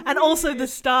 And also the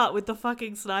start with the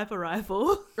fucking sniper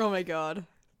rifle. Oh my god.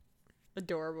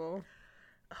 Adorable.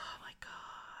 Oh my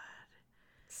god.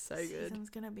 So good. This season's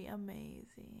gonna be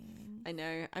amazing. I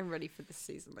know. I'm ready for this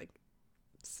season. Like,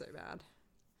 so bad.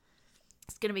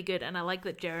 It's gonna be good, and I like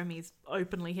that Jeremy's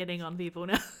openly hitting on people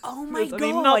now. Oh my god! I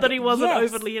mean, not that he wasn't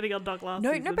openly hitting on Doc last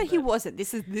season. No, but he wasn't.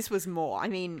 This was more. I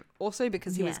mean, also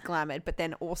because he was glamoured, but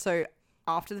then also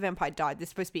after the vampire died, they're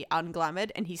supposed to be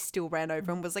unglamoured, and he still ran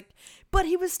over and was like, "But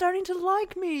he was starting to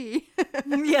like me."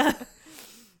 Yeah.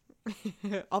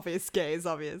 Obvious, gay is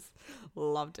obvious.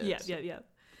 Loved it. Yeah.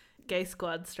 Gay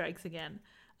squad strikes again.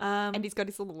 And he's got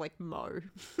his little like mo.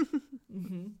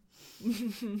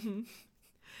 Mm-hmm.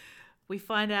 We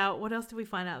find out, what else did we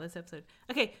find out in this episode?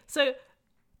 Okay, so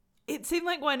it seemed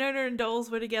like Winona and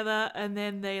Doles were together, and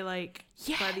then they like,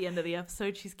 by the end of the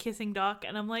episode, she's kissing Doc,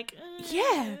 and I'm like,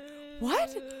 yeah, what?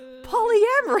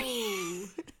 Polyamory?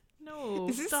 No,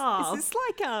 stop. Is this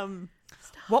like,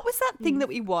 what was that thing that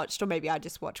we watched, or maybe I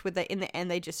just watched, where in the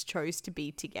end they just chose to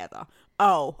be together?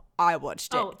 Oh, I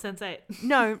watched it. Oh, Sense8.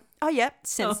 No. Oh, yeah,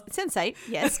 Sense8.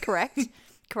 Yes, correct.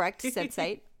 Correct,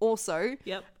 Sense8. Also,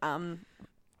 yep.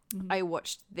 I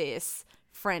watched this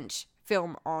French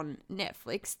film on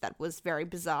Netflix that was very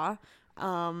bizarre.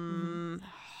 Oh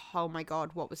my god,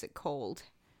 what was it called?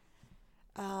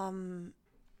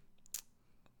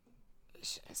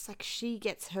 It's like She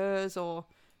Gets Hers, or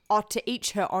To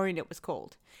Each Her Own it was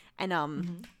called. And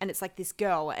and it's like this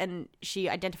girl, and she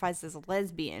identifies as a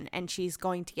lesbian, and she's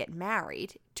going to get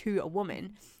married to a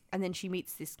woman. And then she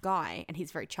meets this guy, and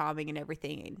he's very charming and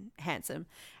everything and handsome.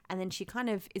 And then she kind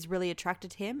of is really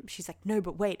attracted to him. She's like, no,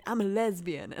 but wait, I'm a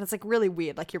lesbian. And it's like really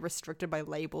weird. Like you're restricted by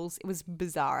labels. It was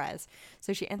bizarre as.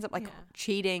 So she ends up like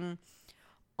cheating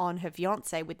on her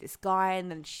fiance with this guy.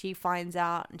 And then she finds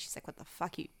out and she's like, what the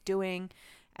fuck are you doing?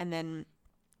 And then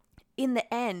in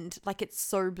the end, like it's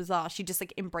so bizarre. She just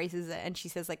like embraces it. And she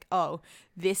says like, oh,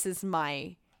 this is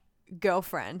my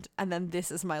girlfriend. And then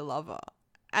this is my lover.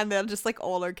 And they're just like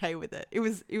all okay with it. It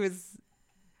was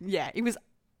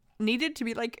needed to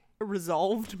be like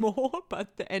resolved more,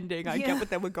 but the ending, I get what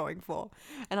they were going for.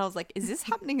 And I was like, is this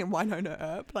happening in Winona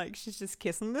Earp? Like she's just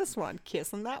kissing this one,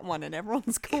 kissing that one, and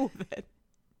everyone's cool with it.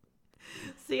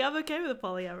 See, I'm okay with a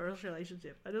polyamorous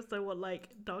relationship. I just don't want like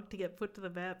Doles to get put to the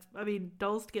back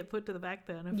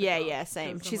burner. Yeah,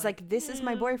 same. She's like, this is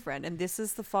my boyfriend, and this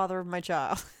is the father of my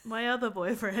child. My other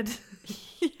boyfriend.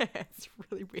 Yeah, it's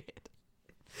really weird.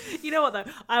 You know what though?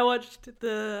 I watched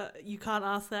the You Can't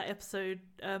Ask That episode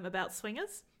about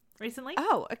swingers recently.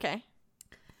 Oh, okay.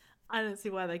 I don't see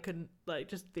why they couldn't like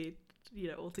just be,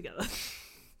 all together.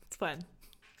 It's fine.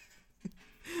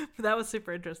 But that was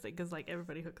super interesting because like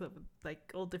everybody hooks up with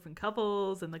like all different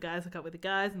couples, and the guys hook up with the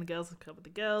guys, and the girls hook up with the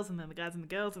girls, and then the guys and the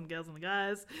girls, and the girls and the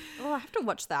guys. Oh, I have to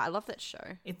watch that. I love that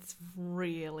show. It's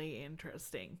really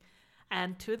interesting.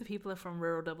 And two of the people are from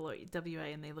rural WA,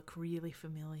 and they look really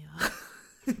familiar.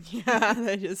 Yeah,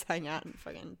 they just hang out in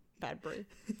fucking Badbury.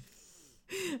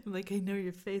 I'm like, I know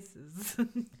your faces.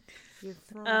 You're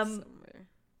from somewhere.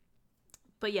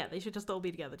 But yeah, they should just all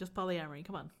be together. Just polyamory.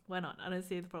 Come on. Why not? I don't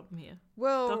see the problem here.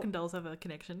 Well, Doc and Doles have a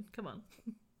connection. Come on.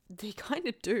 They kind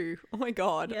of do. Oh my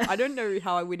god. Yeah. I don't know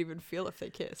how I would even feel if they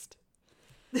kissed.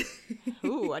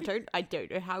 Ooh, I don't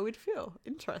know how I would feel.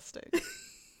 Interesting.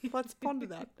 Let's ponder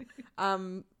that.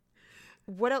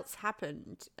 What else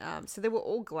happened? So they were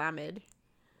all glamoured.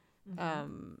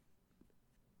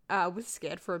 I was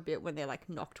scared for a bit when they like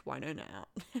knocked Winona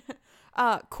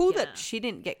out. Cool that she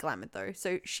didn't get glamoured though.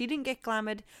 So she didn't get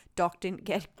glamoured, Doc didn't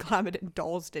get glamoured, and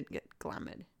Doles didn't get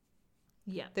glamoured.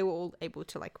 Yeah. They were all able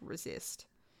to like resist.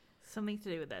 Something to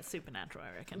do with that supernatural,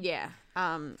 I reckon. Yeah.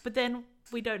 But then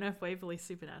we don't know if Waverly's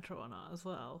supernatural or not as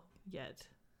well yet.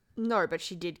 No, but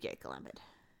she did get glamoured.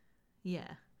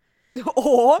 Yeah.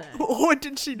 Or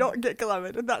did she not get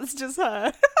glamoured and that's just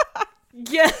her?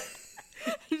 Yeah.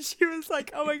 And she was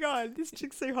like, oh my god, this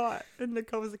chick's so hot. And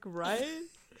Nicole was like, right?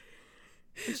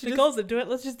 Nicole's into it,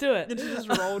 let's just do it. And she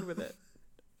just rolled with it.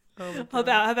 How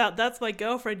about that's my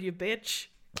girlfriend, you bitch.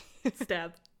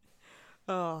 Stab.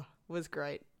 Oh, was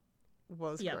great.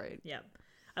 was great. Yep.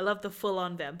 I love the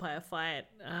full-on vampire fight.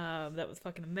 That was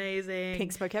fucking amazing.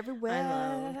 Pink smoke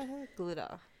everywhere.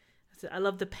 Glitter. I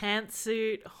love the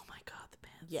pantsuit. Oh my god, the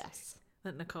pants. Yes.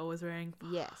 That Nicole was wearing.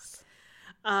 Yes.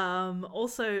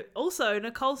 Also,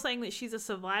 Nicole saying that she's a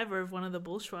survivor of one of the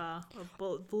bourgeois,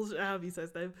 however you say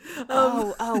his name.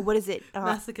 What is it?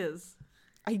 Massacres.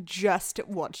 I just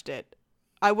watched it.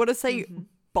 I want to say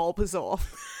Bulbasaur.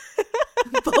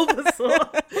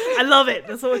 Bulbasaur. I love it.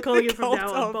 That's what we're calling it from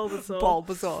now on.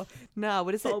 Bulbasaur. No,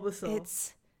 what is it? Bulbasaur.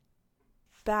 It's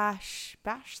Bash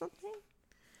something?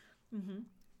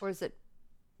 Or is it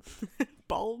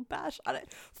Bulb Bash? I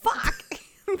don't. Fuck.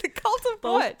 The cult of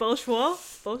what? Bolshoi?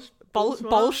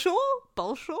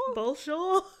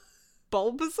 Bolshoi?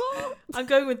 Bulbasaur? I'm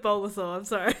going with Bulbasaur. I'm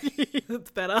sorry.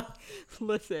 That's better.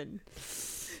 Listen.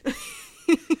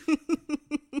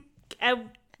 And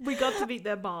we got to meet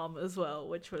their mom as well,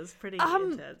 which was pretty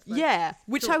intense. Yeah,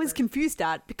 which I was confused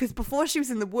at because before she was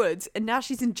in the woods and now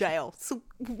she's in jail. So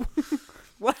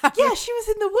what happened? Yeah, she was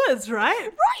in the woods, right?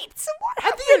 Right. So what At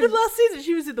happened? the end of last season,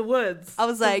 she was in the woods. I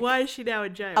was So like, why is she now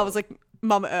in jail? I was like,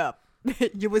 Mama Earp,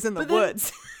 you was in the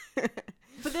woods.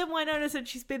 But then Winona said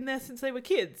she's been there since they were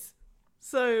kids.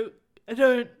 So I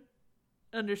don't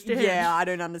understand. Yeah, I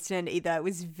don't understand either. It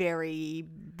was very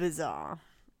bizarre.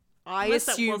 Unless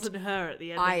that wasn't her at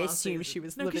the end. I of last assumed season. she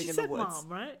was No, 'cause living she in the said woods. Mom,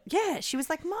 right? Yeah, she was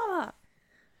like, Mama.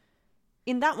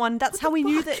 In that one, that's how we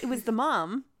knew that it was the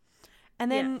mom.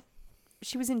 And then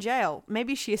she was in jail.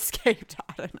 Maybe she escaped.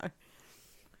 I don't know.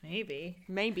 Maybe.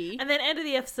 Maybe. And then end of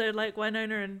the episode, like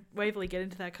Winona and Waverly get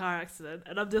into that car accident,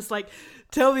 and I'm just like,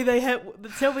 tell me they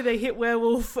hit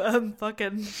werewolf,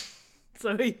 fucking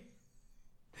Zoe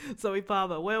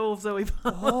Palmer, werewolf Zoe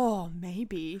Palmer. Oh,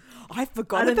 maybe. I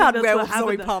forgot I don't about think that's what werewolf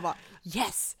Zoe happened Palmer.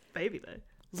 Yes. Maybe though.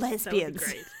 Lesbians. That would be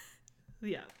great.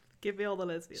 Yeah, give me all the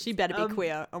lesbians. She better be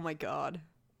queer. Oh my god.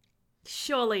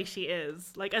 Surely she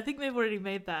is. Like, I think they've already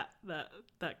made that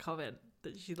comment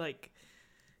that she like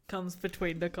comes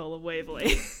between Nicole and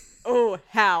Waverly. Oh,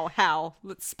 how?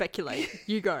 Let's speculate.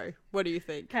 You go. What do you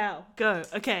think? How? Go.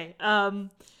 Okay.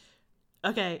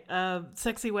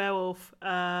 Sexy werewolf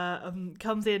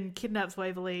comes in, kidnaps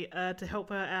Waverly to help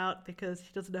her out because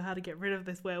she doesn't know how to get rid of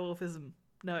this werewolfism.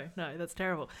 No, that's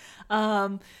terrible.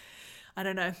 I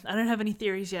don't know. I don't have any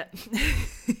theories yet.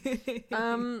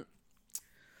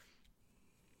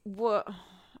 What?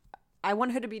 I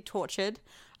want her to be tortured.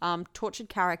 Tortured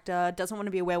character, doesn't want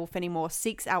to be a werewolf anymore,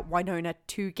 seeks out Winona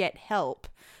to get help.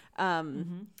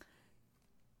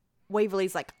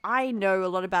 Waverly's like, I know a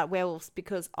lot about werewolves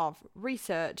because of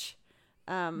research.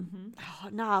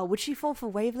 Would she fall for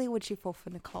Waverly or would she fall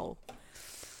for Nicole?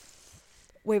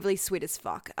 Waverly's sweet as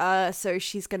fuck. So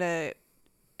she's gonna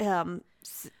I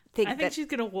think she's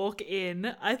gonna walk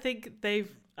in.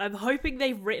 I'm hoping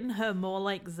they've written her more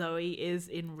like Zoe is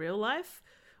in real life,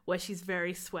 where she's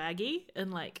very swaggy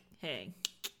and like, hey,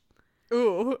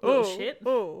 shit.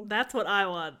 That's what I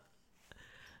want.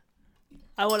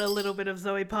 I want a little bit of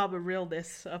Zoe Palmer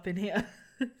realness up in here.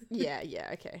 Yeah,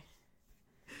 okay.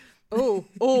 Oh,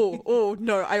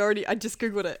 no, I just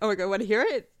Googled it. Oh my god, want to hear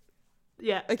it?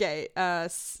 Yeah. Okay,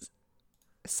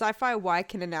 Sci-Fi Y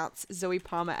can announce Zoe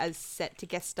Palmer as set to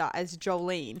guest star as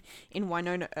Jolene in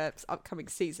Winona Earp's upcoming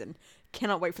season.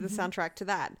 Cannot wait for the soundtrack to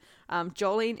that.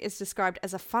 Jolene is described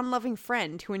as a fun-loving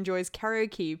friend who enjoys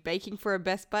karaoke, baking for her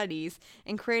best buddies,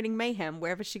 and creating mayhem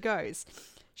wherever she goes.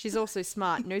 She's also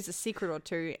smart, knows a secret or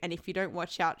two, and if you don't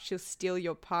watch out, she'll steal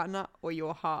your partner or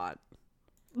your heart.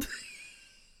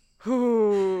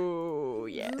 Ooh,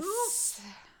 yes.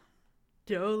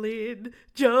 Jolene.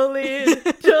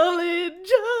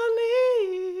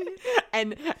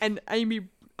 And Amy,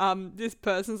 this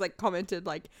person's like commented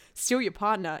like, steal your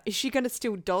partner. Is she gonna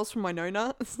steal dolls from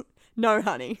Winona? No,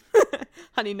 honey.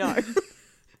 Honey, no.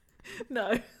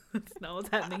 No, that's not what's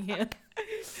happening here.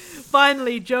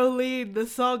 Finally, Jolene, the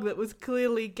song that was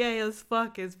clearly gay as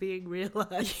fuck, is being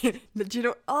realized. But you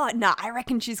know, I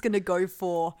reckon she's gonna go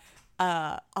for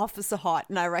Officer Hot,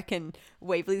 and I reckon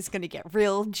Waverly's gonna get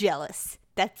real jealous.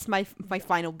 That's my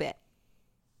final bet.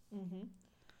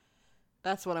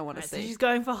 That's what I want to see. So she's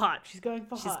going for hot. She's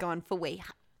gone for way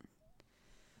hot.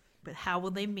 But how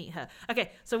will they meet her?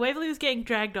 Okay, so Waverly was getting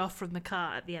dragged off from the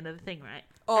car at the end of the thing, right?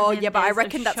 Oh, yeah, but I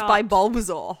reckon that's by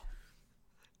Bulbasaur.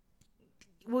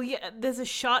 Well, yeah, there's a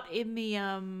shot in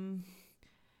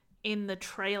the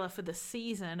trailer for the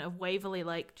season of Waverly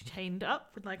like chained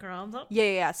up with like her arms up.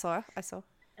 Yeah, I saw.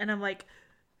 And I'm like,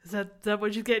 is that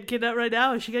when she's getting kidnapped right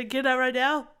now? Is she getting kidnapped right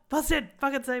now? Busted!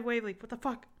 Fucking save Waverly. What the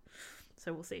fuck?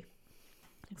 So we'll see.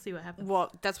 We'll see what happens.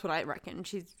 Well, that's what I reckon.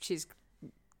 She's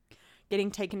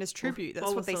getting taken as tribute.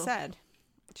 That's what they said.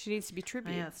 She needs to be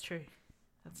tribute. Yeah, that's true.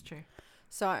 That's true.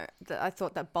 So I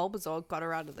thought that Bulbasaur got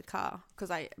her out of the car because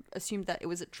I assumed that it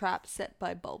was a trap set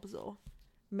by Bulbasaur.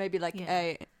 Maybe like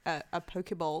a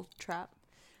Pokeball trap.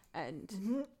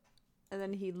 And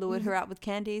then he lured her out with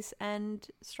candies and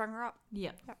strung her up.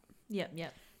 Yep.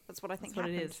 That's what I think That's what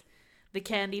happened. it is. The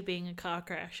candy being a car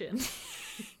crash. And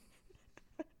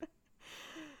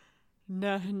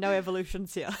No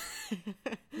evolutions here.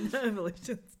 no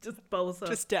evolution. Just Bulbasaur.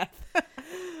 Just death.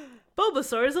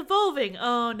 Bulbasaur is evolving.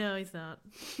 Oh, no, he's not.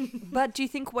 But do you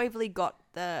think Waverly got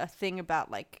the thing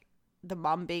about, like, the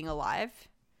mum being alive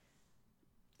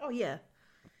Oh, yeah.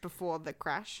 before the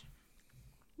crash?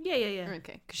 Yeah.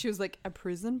 Okay. Because she was like, a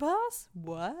prison pass?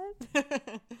 What?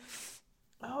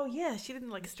 Oh, yeah. She didn't,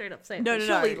 like, straight up say it. No. but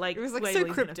surely, like, it was, like, Waverly's so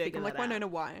gonna cryptic. figure I'm like, that out. Winona,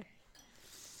 why?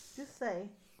 Just say.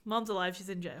 Mom's alive. She's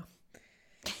in jail.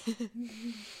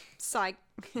 Psych.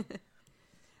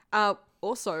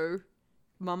 Also,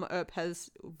 Mama Earp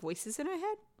has voices in her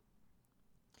head.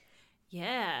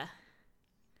 Yeah.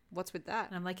 What's with that?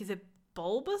 And I'm like, is it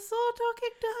Bulbasaur talking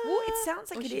to her? Well, it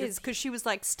sounds like Or it she is just- because she was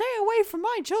like, "Stay away from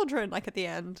my children!" Like at the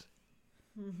end,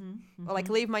 or like,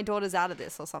 "Leave my daughters out of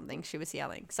this" or something. She was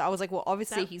yelling. So I was like, "Well,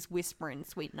 obviously he's whispering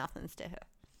sweet nothings to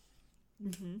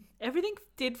her." Everything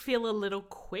did feel a little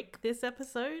quick this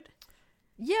episode.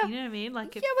 Yeah, You know what I mean?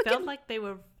 Like, it Yeah, we're felt getting like they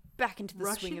were back into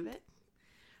the swing of it.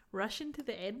 rushing to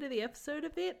the end of the episode a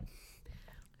bit.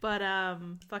 But,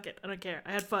 fuck it. I don't care.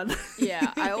 I had fun.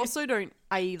 Yeah, I also don't.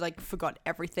 I like forgot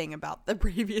everything about the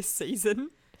previous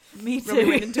season. Me When we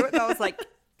went too. into it, I was like,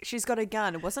 "She's got a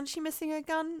gun. Wasn't she missing a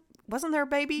gun? Wasn't there a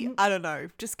baby? I don't know.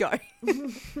 Just go."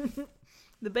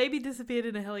 The baby disappeared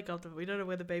in a helicopter. But we don't know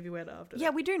where the baby went after Yeah,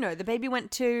 that. we do know the baby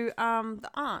went to the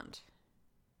aunt.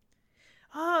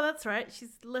 Oh, that's right.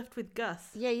 She's left with Gus.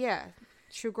 Yeah.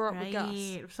 She'll grow up with Gus.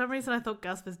 Right. For some reason, I thought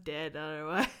Gus was dead. I don't know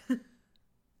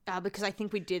why. Because I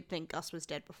think we did think Gus was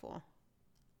dead before,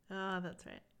 Oh, that's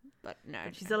right. but no,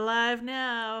 But she's alive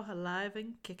now. Alive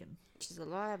and kicking. she's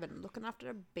alive and looking after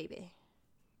a baby.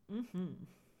 Mm-hmm.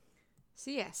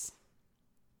 So yes,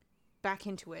 back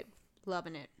into it,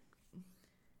 loving it.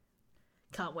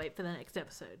 Can't wait for the next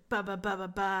episode. Ba ba ba ba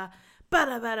ba. Ba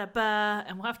da ba da ba.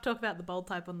 And we'll have to talk about the bold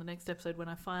type on the next episode when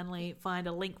I finally find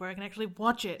a link where I can actually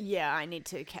watch it. Yeah, I need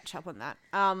to catch up on that.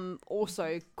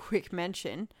 Also, quick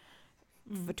mention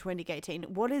for 2018.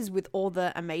 What is with all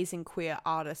the amazing queer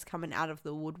artists coming out of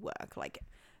the woodwork? Like,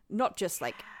 not just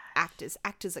like actors.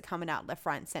 Actors are coming out left,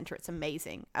 right, and center. It's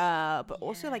amazing. But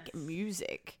also like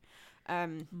music.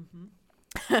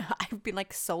 I've been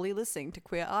like solely listening to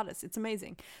queer artists. It's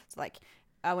amazing. It's like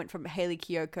I went from Hayley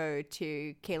Kiyoko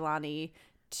to Kehlani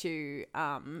to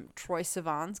Troye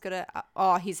Sivan's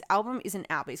got his album isn't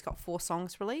out, but he's got 4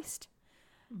 songs released.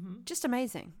 Just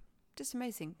amazing.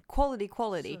 Quality.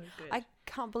 So good. I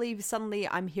can't believe suddenly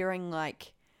I'm hearing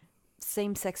like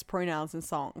same-sex pronouns in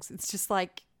songs. It's just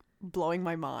like blowing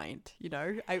my mind, you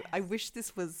know? I wish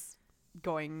this was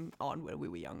going on when we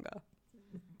were younger.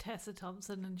 Tessa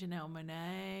Thompson and Janelle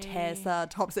Monáe. Tessa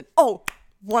Thompson. Oh,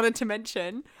 wanted to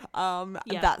mention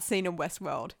that scene in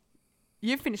Westworld.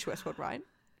 You finished Westworld, right?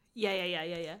 Yeah.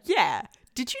 Yeah.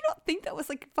 Did you not think that was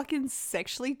like fucking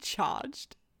sexually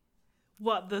charged?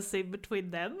 What, the scene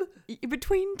between them?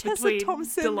 Between Tessa Between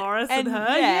Thompson Dolores and her?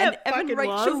 and Yeah, Evan fucking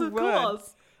Rachel was, of Wood.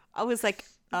 course. I was like,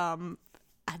 are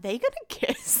they gonna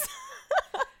kiss?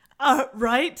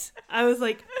 Right? I was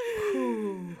like,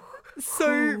 ooh.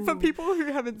 So for people who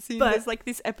haven't seen, But- there's like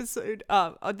this episode,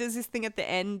 there's this thing at the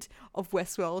end of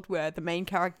Westworld where the main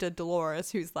character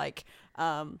Dolores, who's like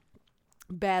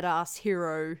badass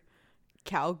hero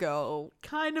cowgirl,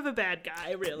 Kind of a bad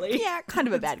guy, really. yeah, kind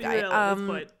of a bad Let's be guy, real at this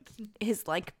point. has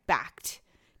like backed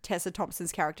Tessa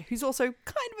Thompson's character, who's also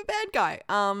kind of a bad guy,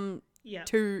 Yeah.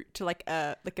 to like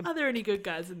a Are there any good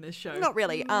guys in this show? not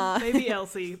really, Maybe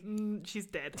Elsie. She's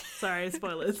dead. Sorry,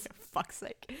 spoilers. fuck's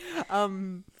sake,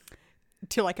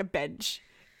 to like a bench,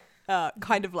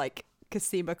 kind of like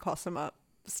Cosima Cosima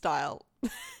style,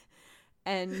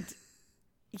 and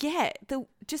yeah,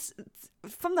 just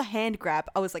from the hand grab,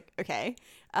 I was like, okay.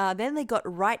 Then they got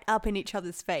right up in each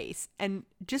other's face, and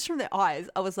just from their eyes,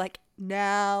 I was like,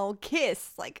 now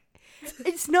kiss. Like,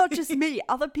 it's not just me.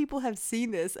 Other people have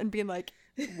seen this and been like,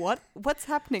 what's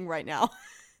happening right now?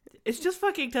 It's just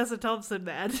fucking Tessa Thompson,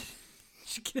 man.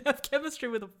 She can have chemistry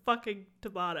with a fucking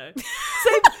tomato.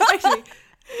 Actually,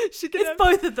 She can it's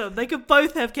both of them. They could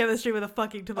both have chemistry with a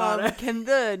fucking tomato. can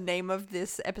the name of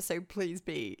this episode please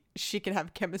be "She Can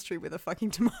Have Chemistry with a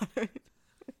Fucking Tomato"?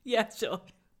 Yeah, sure.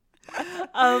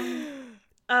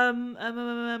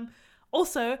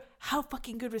 Also, how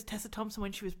fucking good was Tessa Thompson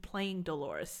when she was playing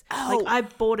Dolores? Oh. Like, I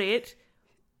bought it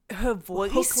her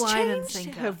voice Hook, line, and changed.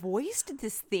 sinker. Her voice did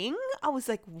this thing. I was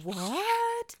like,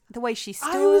 what? The way she stood.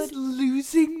 I was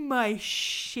losing my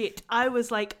shit. I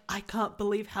was like, I can't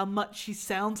believe how much she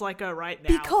sounds like her right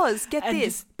now. Because, get And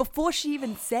this, just- before she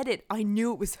even said it, I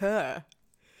knew it was her.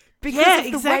 Because Yeah, of the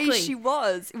exactly. way she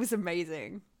was. It was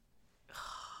amazing.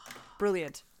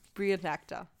 Brilliant. Brilliant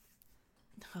actor.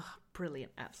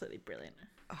 Brilliant. Absolutely brilliant.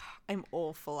 I'm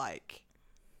all for, like,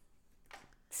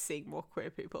 seeing more queer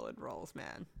people in roles,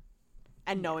 man.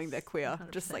 And knowing they're queer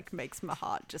 100%. just, like, makes my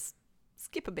heart just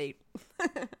skip a beat.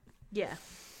 Yeah,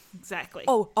 exactly.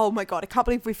 Oh my god, I can't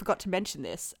believe we forgot to mention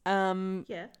this.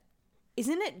 Yeah.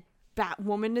 Isn't it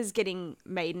Batwoman is getting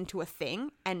made into a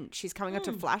thing and she's coming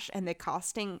onto Flash and they're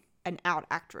casting an out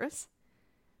actress?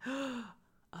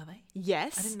 Are they?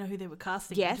 Yes. I didn't know who they were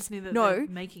casting. I Yes. just knew that No. they were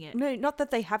making it. No, not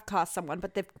that they have cast someone,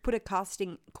 but they've put a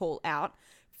casting call out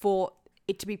for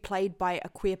it to be played by a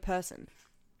queer person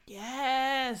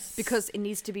Yes. because it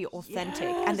needs to be authentic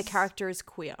and the Yes. character is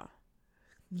queer.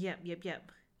 Yep.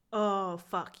 Oh,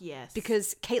 fuck yes.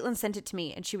 Because Caitlin sent it to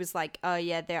me and she was like,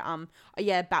 Batwoman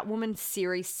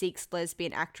series seeks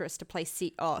lesbian actress to play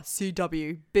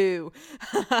CW. Boo.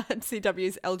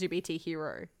 CW's LGBT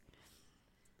hero.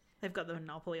 they've got the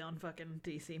monopoly on fucking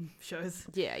DC shows.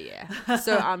 Yeah.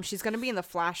 So she's going to be in the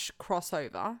Flash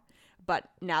crossover, but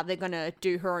now they're going to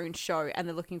do her own show and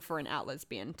they're looking for an out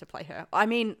lesbian to play her. I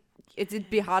mean, it'd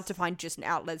be hard to find just an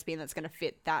out lesbian that's going to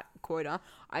fit that quota.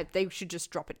 They should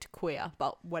just drop it to queer,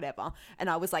 but whatever. And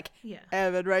I was like, Yeah.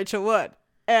 Evan Rachel Wood.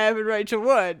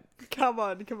 Come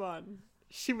on.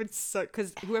 She would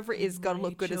because whoever it is got to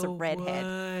look good as a Rachel redhead.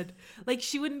 Wood. Like,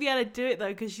 she wouldn't be able to do it, though,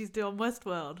 because she's doing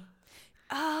Westworld.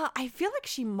 I feel like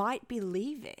she might be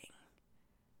leaving.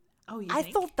 Oh, you I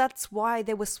think? thought that's why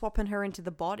they were swapping her into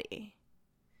the body.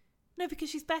 No, because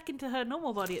she's back into her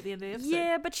normal body at the end of the episode.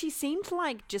 Yeah, but she seemed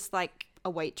like just like a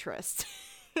waitress,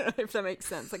 if that makes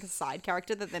sense, like a side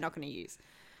character that they're not going to use.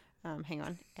 Hang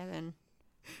on, Evan,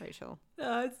 Rachel.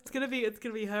 It's gonna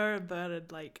be her and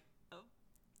Bernard, like,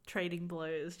 trading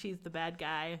blows. She's the bad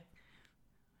guy.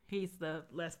 He's the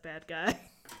less bad guy.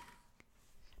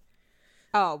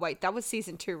 Oh wait, that was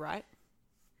season 2, right?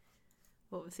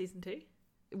 What was season 2?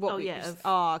 What Oh, we yeah, just-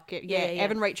 of- okay, yeah.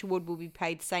 Evan Rachel Wood will be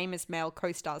paid same as male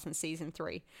co-stars in season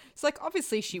 3. So like,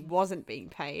 obviously she wasn't being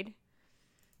paid.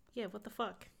 Yeah, what the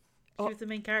fuck? She Oh- was the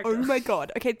main character. Oh my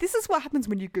god. Okay, this is what happens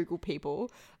when you Google people.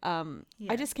 Yeah.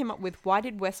 I just came up with, why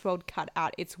did Westworld cut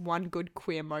out its one good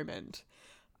queer moment?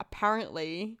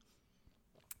 Apparently,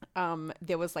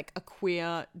 there was like a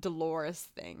queer Dolores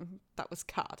thing that was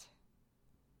cut.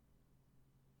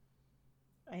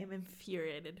 I am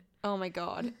infuriated. Oh my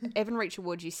god. Evan Rachel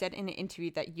Wood, you said in an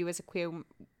interview that you as a queer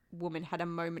woman had a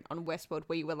moment on Westworld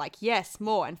where you were like, yes,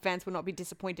 more, and fans will not be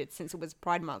disappointed since it was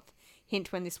Pride Month.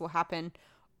 Hint when this will happen,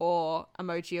 or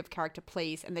emoji of character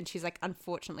please. And then she's like,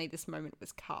 unfortunately this moment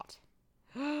was cut.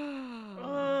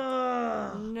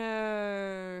 Oh,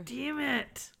 No. damn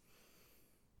it.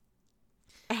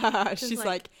 She's like-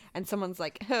 like, and someone's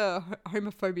like,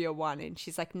 homophobia 1, and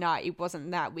she's like, nah, it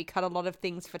wasn't that. We cut a lot of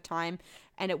things for time,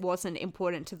 and it wasn't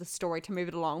important to the story to move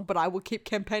it along, but I will keep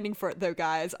campaigning for it though,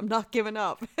 guys. I'm not giving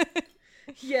up.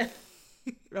 Yeah.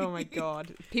 Oh my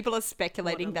god. People are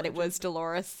speculating What a that it was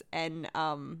Dolores and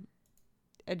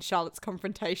Charlotte's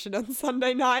confrontation on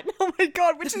Sunday night. Oh my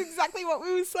god, which is exactly what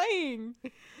we were saying.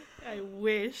 I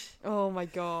wish. Oh my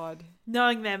god.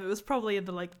 Knowing them, it was probably in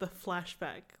the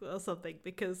flashback or something,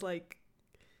 because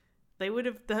they would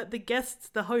have the guests,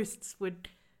 the hosts would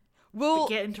Well,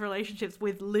 get into relationships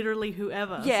with literally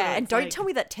whoever. yeah, and don't tell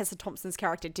me that Tessa Thompson's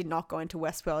character did not go into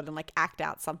Westworld and like act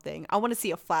out something. I want to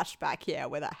see a flashback here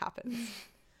where that happens.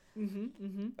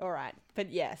 All right,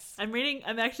 but yes. I'm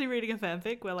actually reading a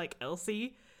fanfic where like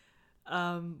Elsie,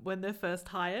 when they're first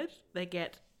hired,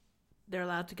 they're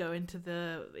allowed to go into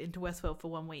Westworld for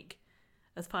 1 week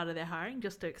as part of their hiring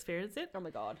just to experience it. Oh my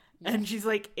god. And she's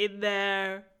like in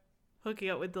there hooking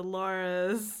up with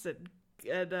Dolores and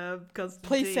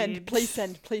Constantine. Please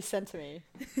send to me.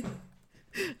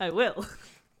 I will.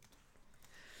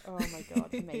 Oh my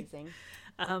god, amazing.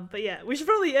 But yeah, we should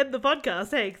probably end the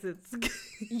podcast, hey, 'cause it's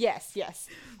Yes.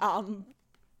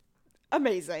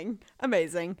 Amazing.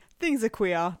 Things are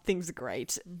queer. Things are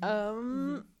great.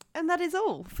 And that is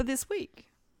all for this week.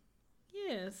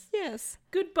 yes. Yes.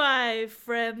 Goodbye,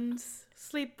 friends.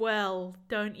 Sleep well.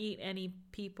 Don't eat any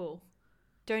people.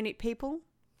 Don't eat people.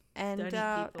 And Don't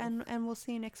eat people. and we'll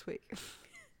see you next week.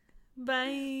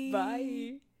 Bye.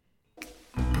 Bye.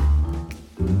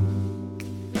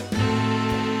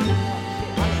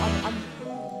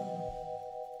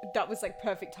 that was like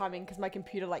perfect timing because my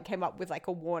computer like came up with like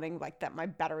a warning like that my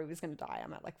battery was going to die.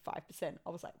 I'm at like 5%. I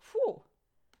was like, whew.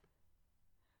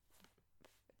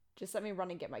 Just let me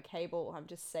run and get my cable. I'm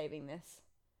just saving this.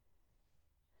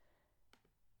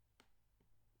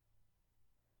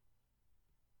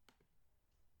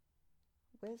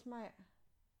 Where's my...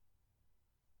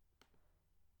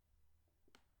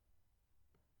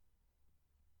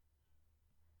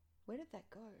 Where did that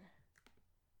go?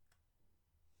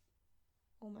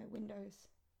 All my windows.